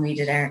days when we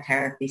did our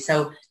therapy.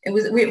 So it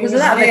was a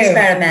lot of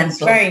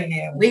experimental. Very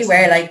new. We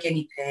were like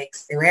guinea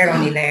pigs. They were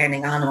only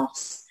learning on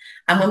us.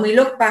 And when we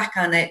look back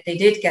on it, they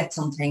did get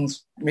some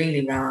things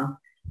really wrong,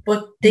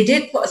 but they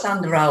did put us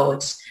on the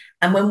road.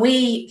 And when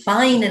we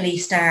finally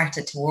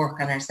started to work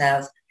on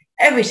ourselves,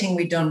 everything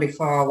we'd done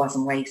before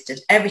wasn't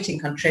wasted. Everything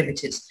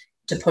contributed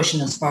to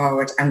pushing us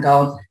forward and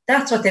going,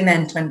 that's what they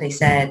meant when they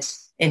said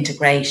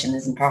integration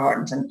is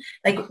important. And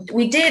like,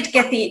 we did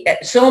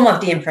get some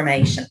of the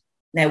information.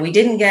 Now, we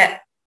didn't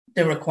get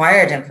the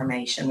required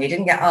information. We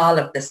didn't get all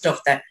of the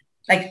stuff that,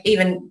 like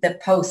even the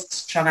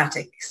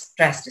post-traumatic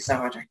stress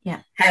disorder,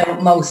 how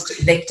most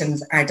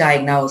victims are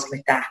diagnosed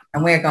with that.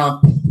 And we're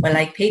going, well,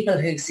 like people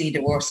who see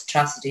the worst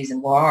atrocities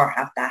in war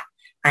have that.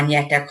 And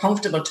yet they're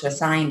comfortable to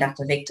assign that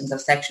to victims of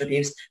sexual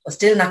abuse, but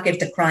still not give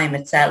the crime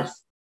itself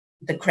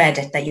the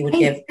credit that you would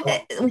give.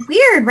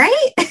 Weird,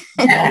 right?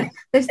 Yeah.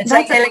 It's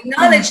like they'll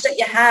acknowledge that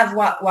you have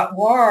what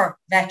war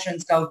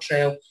veterans go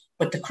through,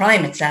 but the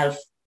crime itself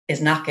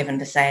is not given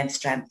the same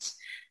strength.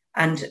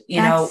 And,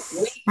 you know,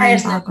 we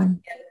personally,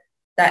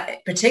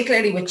 that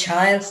particularly with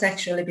child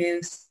sexual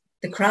abuse,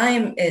 the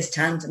crime is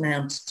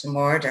tantamount to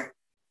murder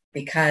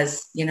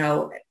because, you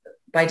know,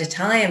 by the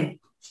time,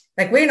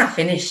 like we're not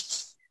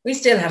finished. We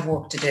still have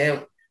work to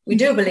do. We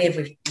do believe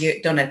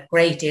we've done a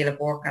great deal of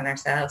work on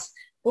ourselves,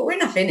 but we're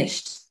not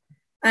finished.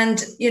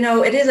 And, you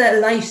know, it is a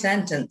life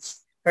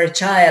sentence for a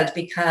child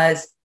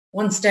because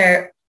once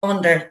they're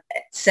under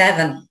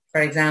 7,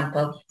 for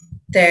example,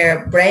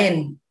 their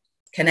brain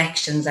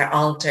connections are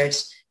altered.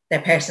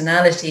 Their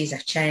personalities are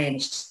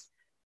changed.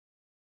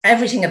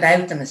 Everything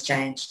about them has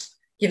changed.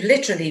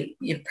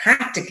 You've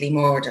practically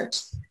murdered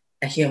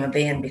a human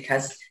being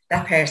because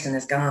that person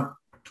is gone.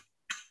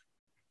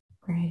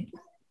 Right.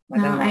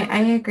 No,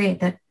 I agree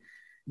that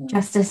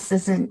justice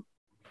isn't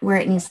where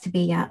it needs to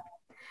be yet.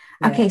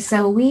 Yeah. Okay,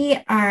 so we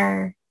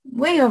are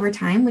way over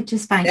time, which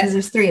is fine because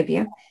there's 3 of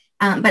you.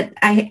 But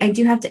I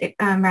do have to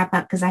wrap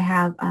up because I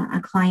have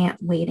a client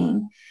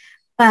waiting.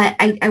 But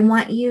I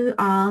want you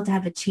all to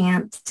have a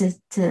chance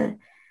to,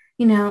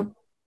 you know,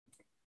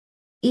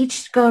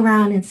 each go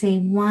around and say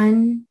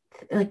one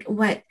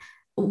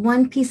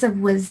piece of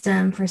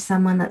wisdom for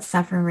someone that's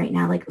suffering right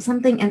now, like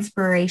something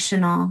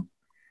inspirational.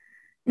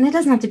 And it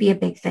doesn't have to be a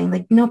big thing,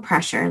 like no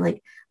pressure,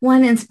 like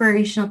one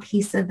inspirational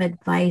piece of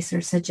advice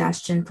or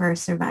suggestion for a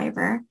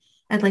survivor.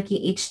 I'd like you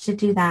each to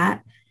do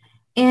that.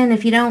 And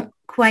if you don't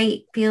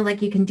quite feel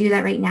like you can do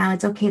that right now,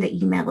 it's okay to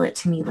email it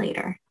to me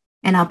later.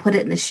 And I'll put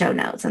it in the show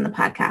notes on the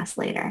podcast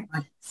later.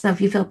 So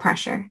if you feel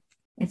pressure,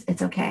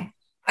 it's okay.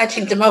 I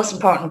think the most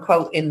important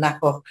quote in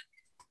that book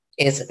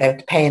is about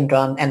the pain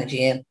drawn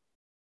energy in.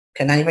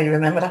 Can anybody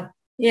remember that?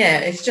 Yeah,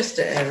 it's just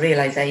a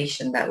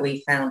realization that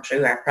we found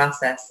through our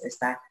process is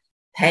that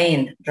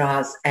pain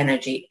draws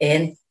energy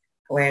in,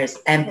 whereas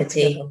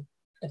empathy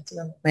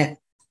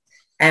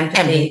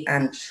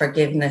and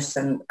forgiveness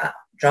and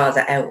draws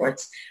it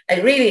outwards.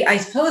 I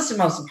suppose the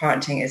most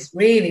important thing is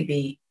really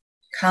be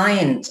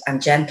kind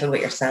and gentle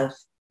with yourself.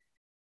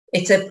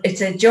 It's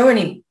a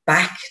journey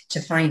back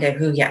to find out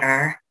who you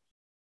are.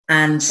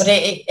 But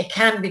it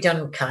can be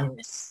done with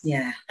kindness.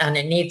 Yeah. And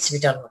it needs to be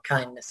done with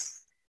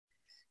kindness.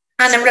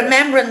 And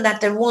remembering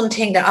that the one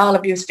thing that all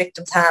abuse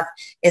victims have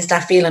is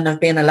that feeling of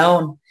being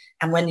alone.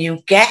 And when you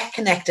get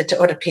connected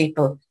to other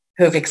people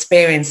who've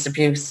experienced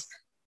abuse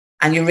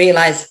and you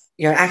realize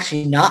you're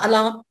actually not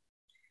alone,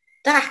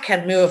 that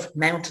can move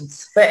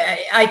mountains. But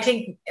I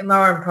think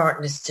more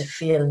important is to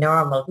feel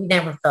normal. We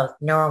never felt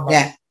normal.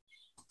 Yeah.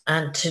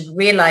 And to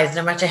realize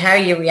no matter how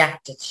you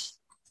reacted,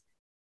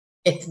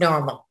 it's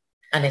normal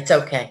and it's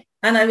okay.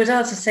 And I would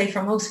also say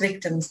for most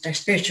victims, their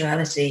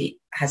spirituality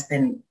has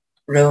been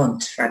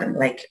ruined for them,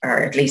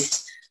 or at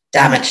least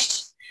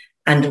damaged.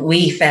 And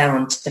we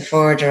found the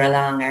further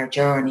along our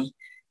journey,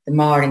 the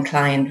more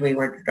inclined we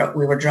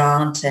were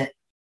drawn to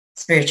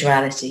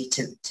spirituality,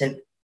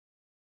 to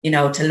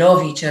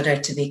love each other,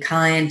 to be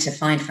kind, to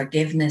find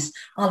forgiveness.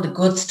 All the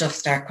good stuff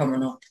started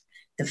coming up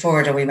the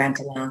further we went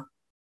along.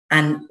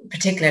 And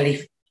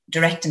particularly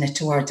directing it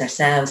towards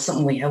ourselves,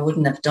 something we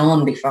wouldn't have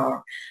done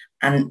before.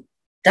 And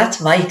that's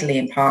vitally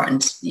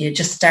important. You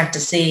just start to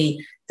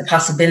see the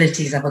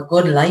possibilities of a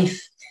good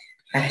life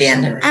at the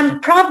end of it.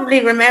 And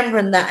probably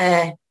remembering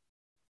that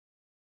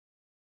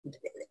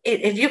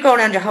if you go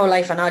around your whole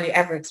life and all you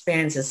ever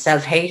experience is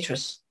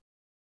self-hatred,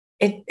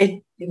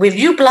 if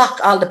you block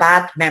all the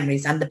bad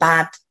memories and the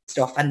bad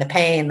stuff and the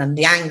pain and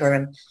the anger,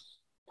 and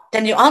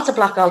then you also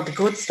block all the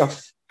good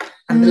stuff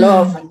and the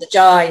love and the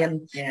joy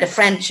and the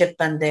friendship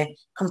and the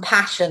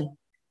compassion.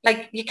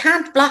 Like, you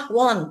can't block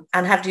one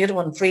and have the other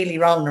one freely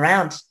rolling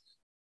around.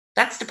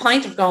 That's the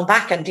point of going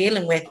back and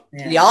dealing with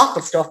the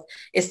awful stuff,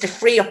 is to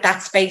free up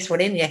that space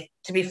within you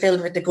to be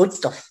filled with the good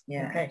stuff.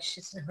 Yeah. Okay,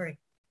 she's in a hurry.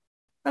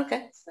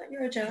 Okay. It's not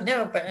your job.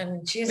 No, but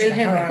she's in a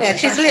hurry. Yeah,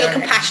 she's a little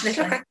compassionate.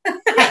 Look at her.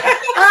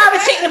 I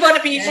was thinking about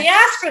it, but you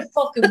asked for a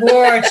fucking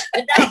word.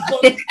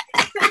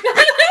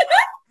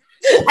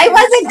 I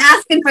wasn't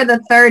asking for the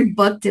 3rd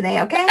book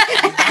today, okay?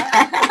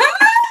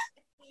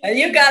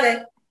 You got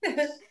it.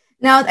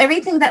 No,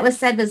 everything that was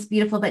said was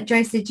beautiful. But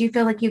Joyce, did you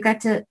feel like you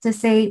got to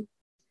say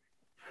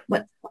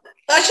what?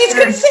 Oh, she's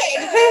going to say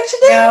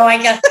it. No,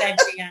 I got that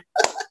again.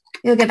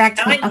 You'll get back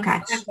to me. Okay.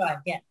 That's fine,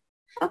 yeah.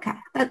 Okay.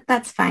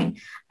 That's fine.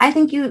 I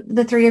think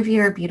the three of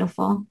you are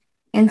beautiful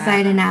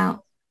inside and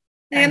out.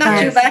 You're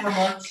not too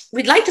bad.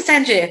 We'd like to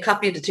send you a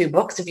copy of the 2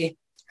 books if you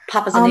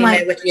pop us an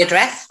email with the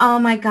address. Oh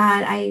my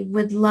God. I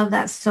would love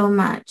that so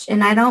much.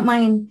 And I don't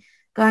mind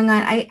going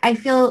on. I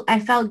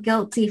felt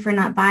guilty for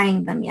not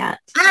buying them yet.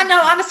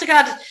 No, honest to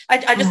God,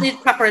 I just need a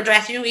proper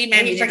address. You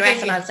email me the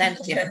address and I'll send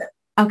it to you.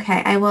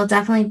 Okay. I will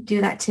definitely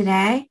do that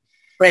today.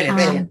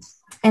 Brilliant.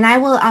 And I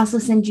will also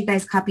send you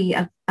guys a copy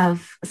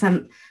of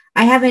some.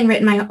 I haven't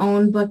written my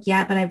own book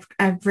yet, but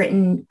I've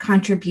written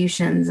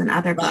contributions and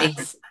other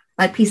books,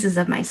 like pieces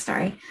of my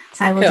story.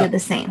 So I will do the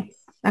same.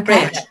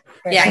 Okay.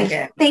 Brilliant.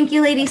 Yeah. Thank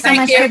you, ladies, so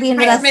much for being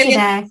with us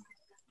today.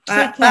 Take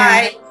care.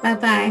 Bye.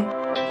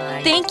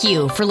 Bye-bye. Thank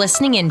you for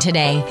listening in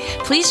today.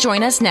 Please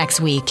join us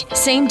next week,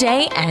 same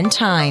day and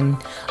time.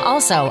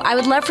 Also, I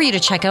would love for you to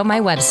check out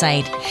my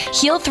website,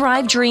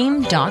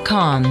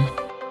 healthrivedream.com.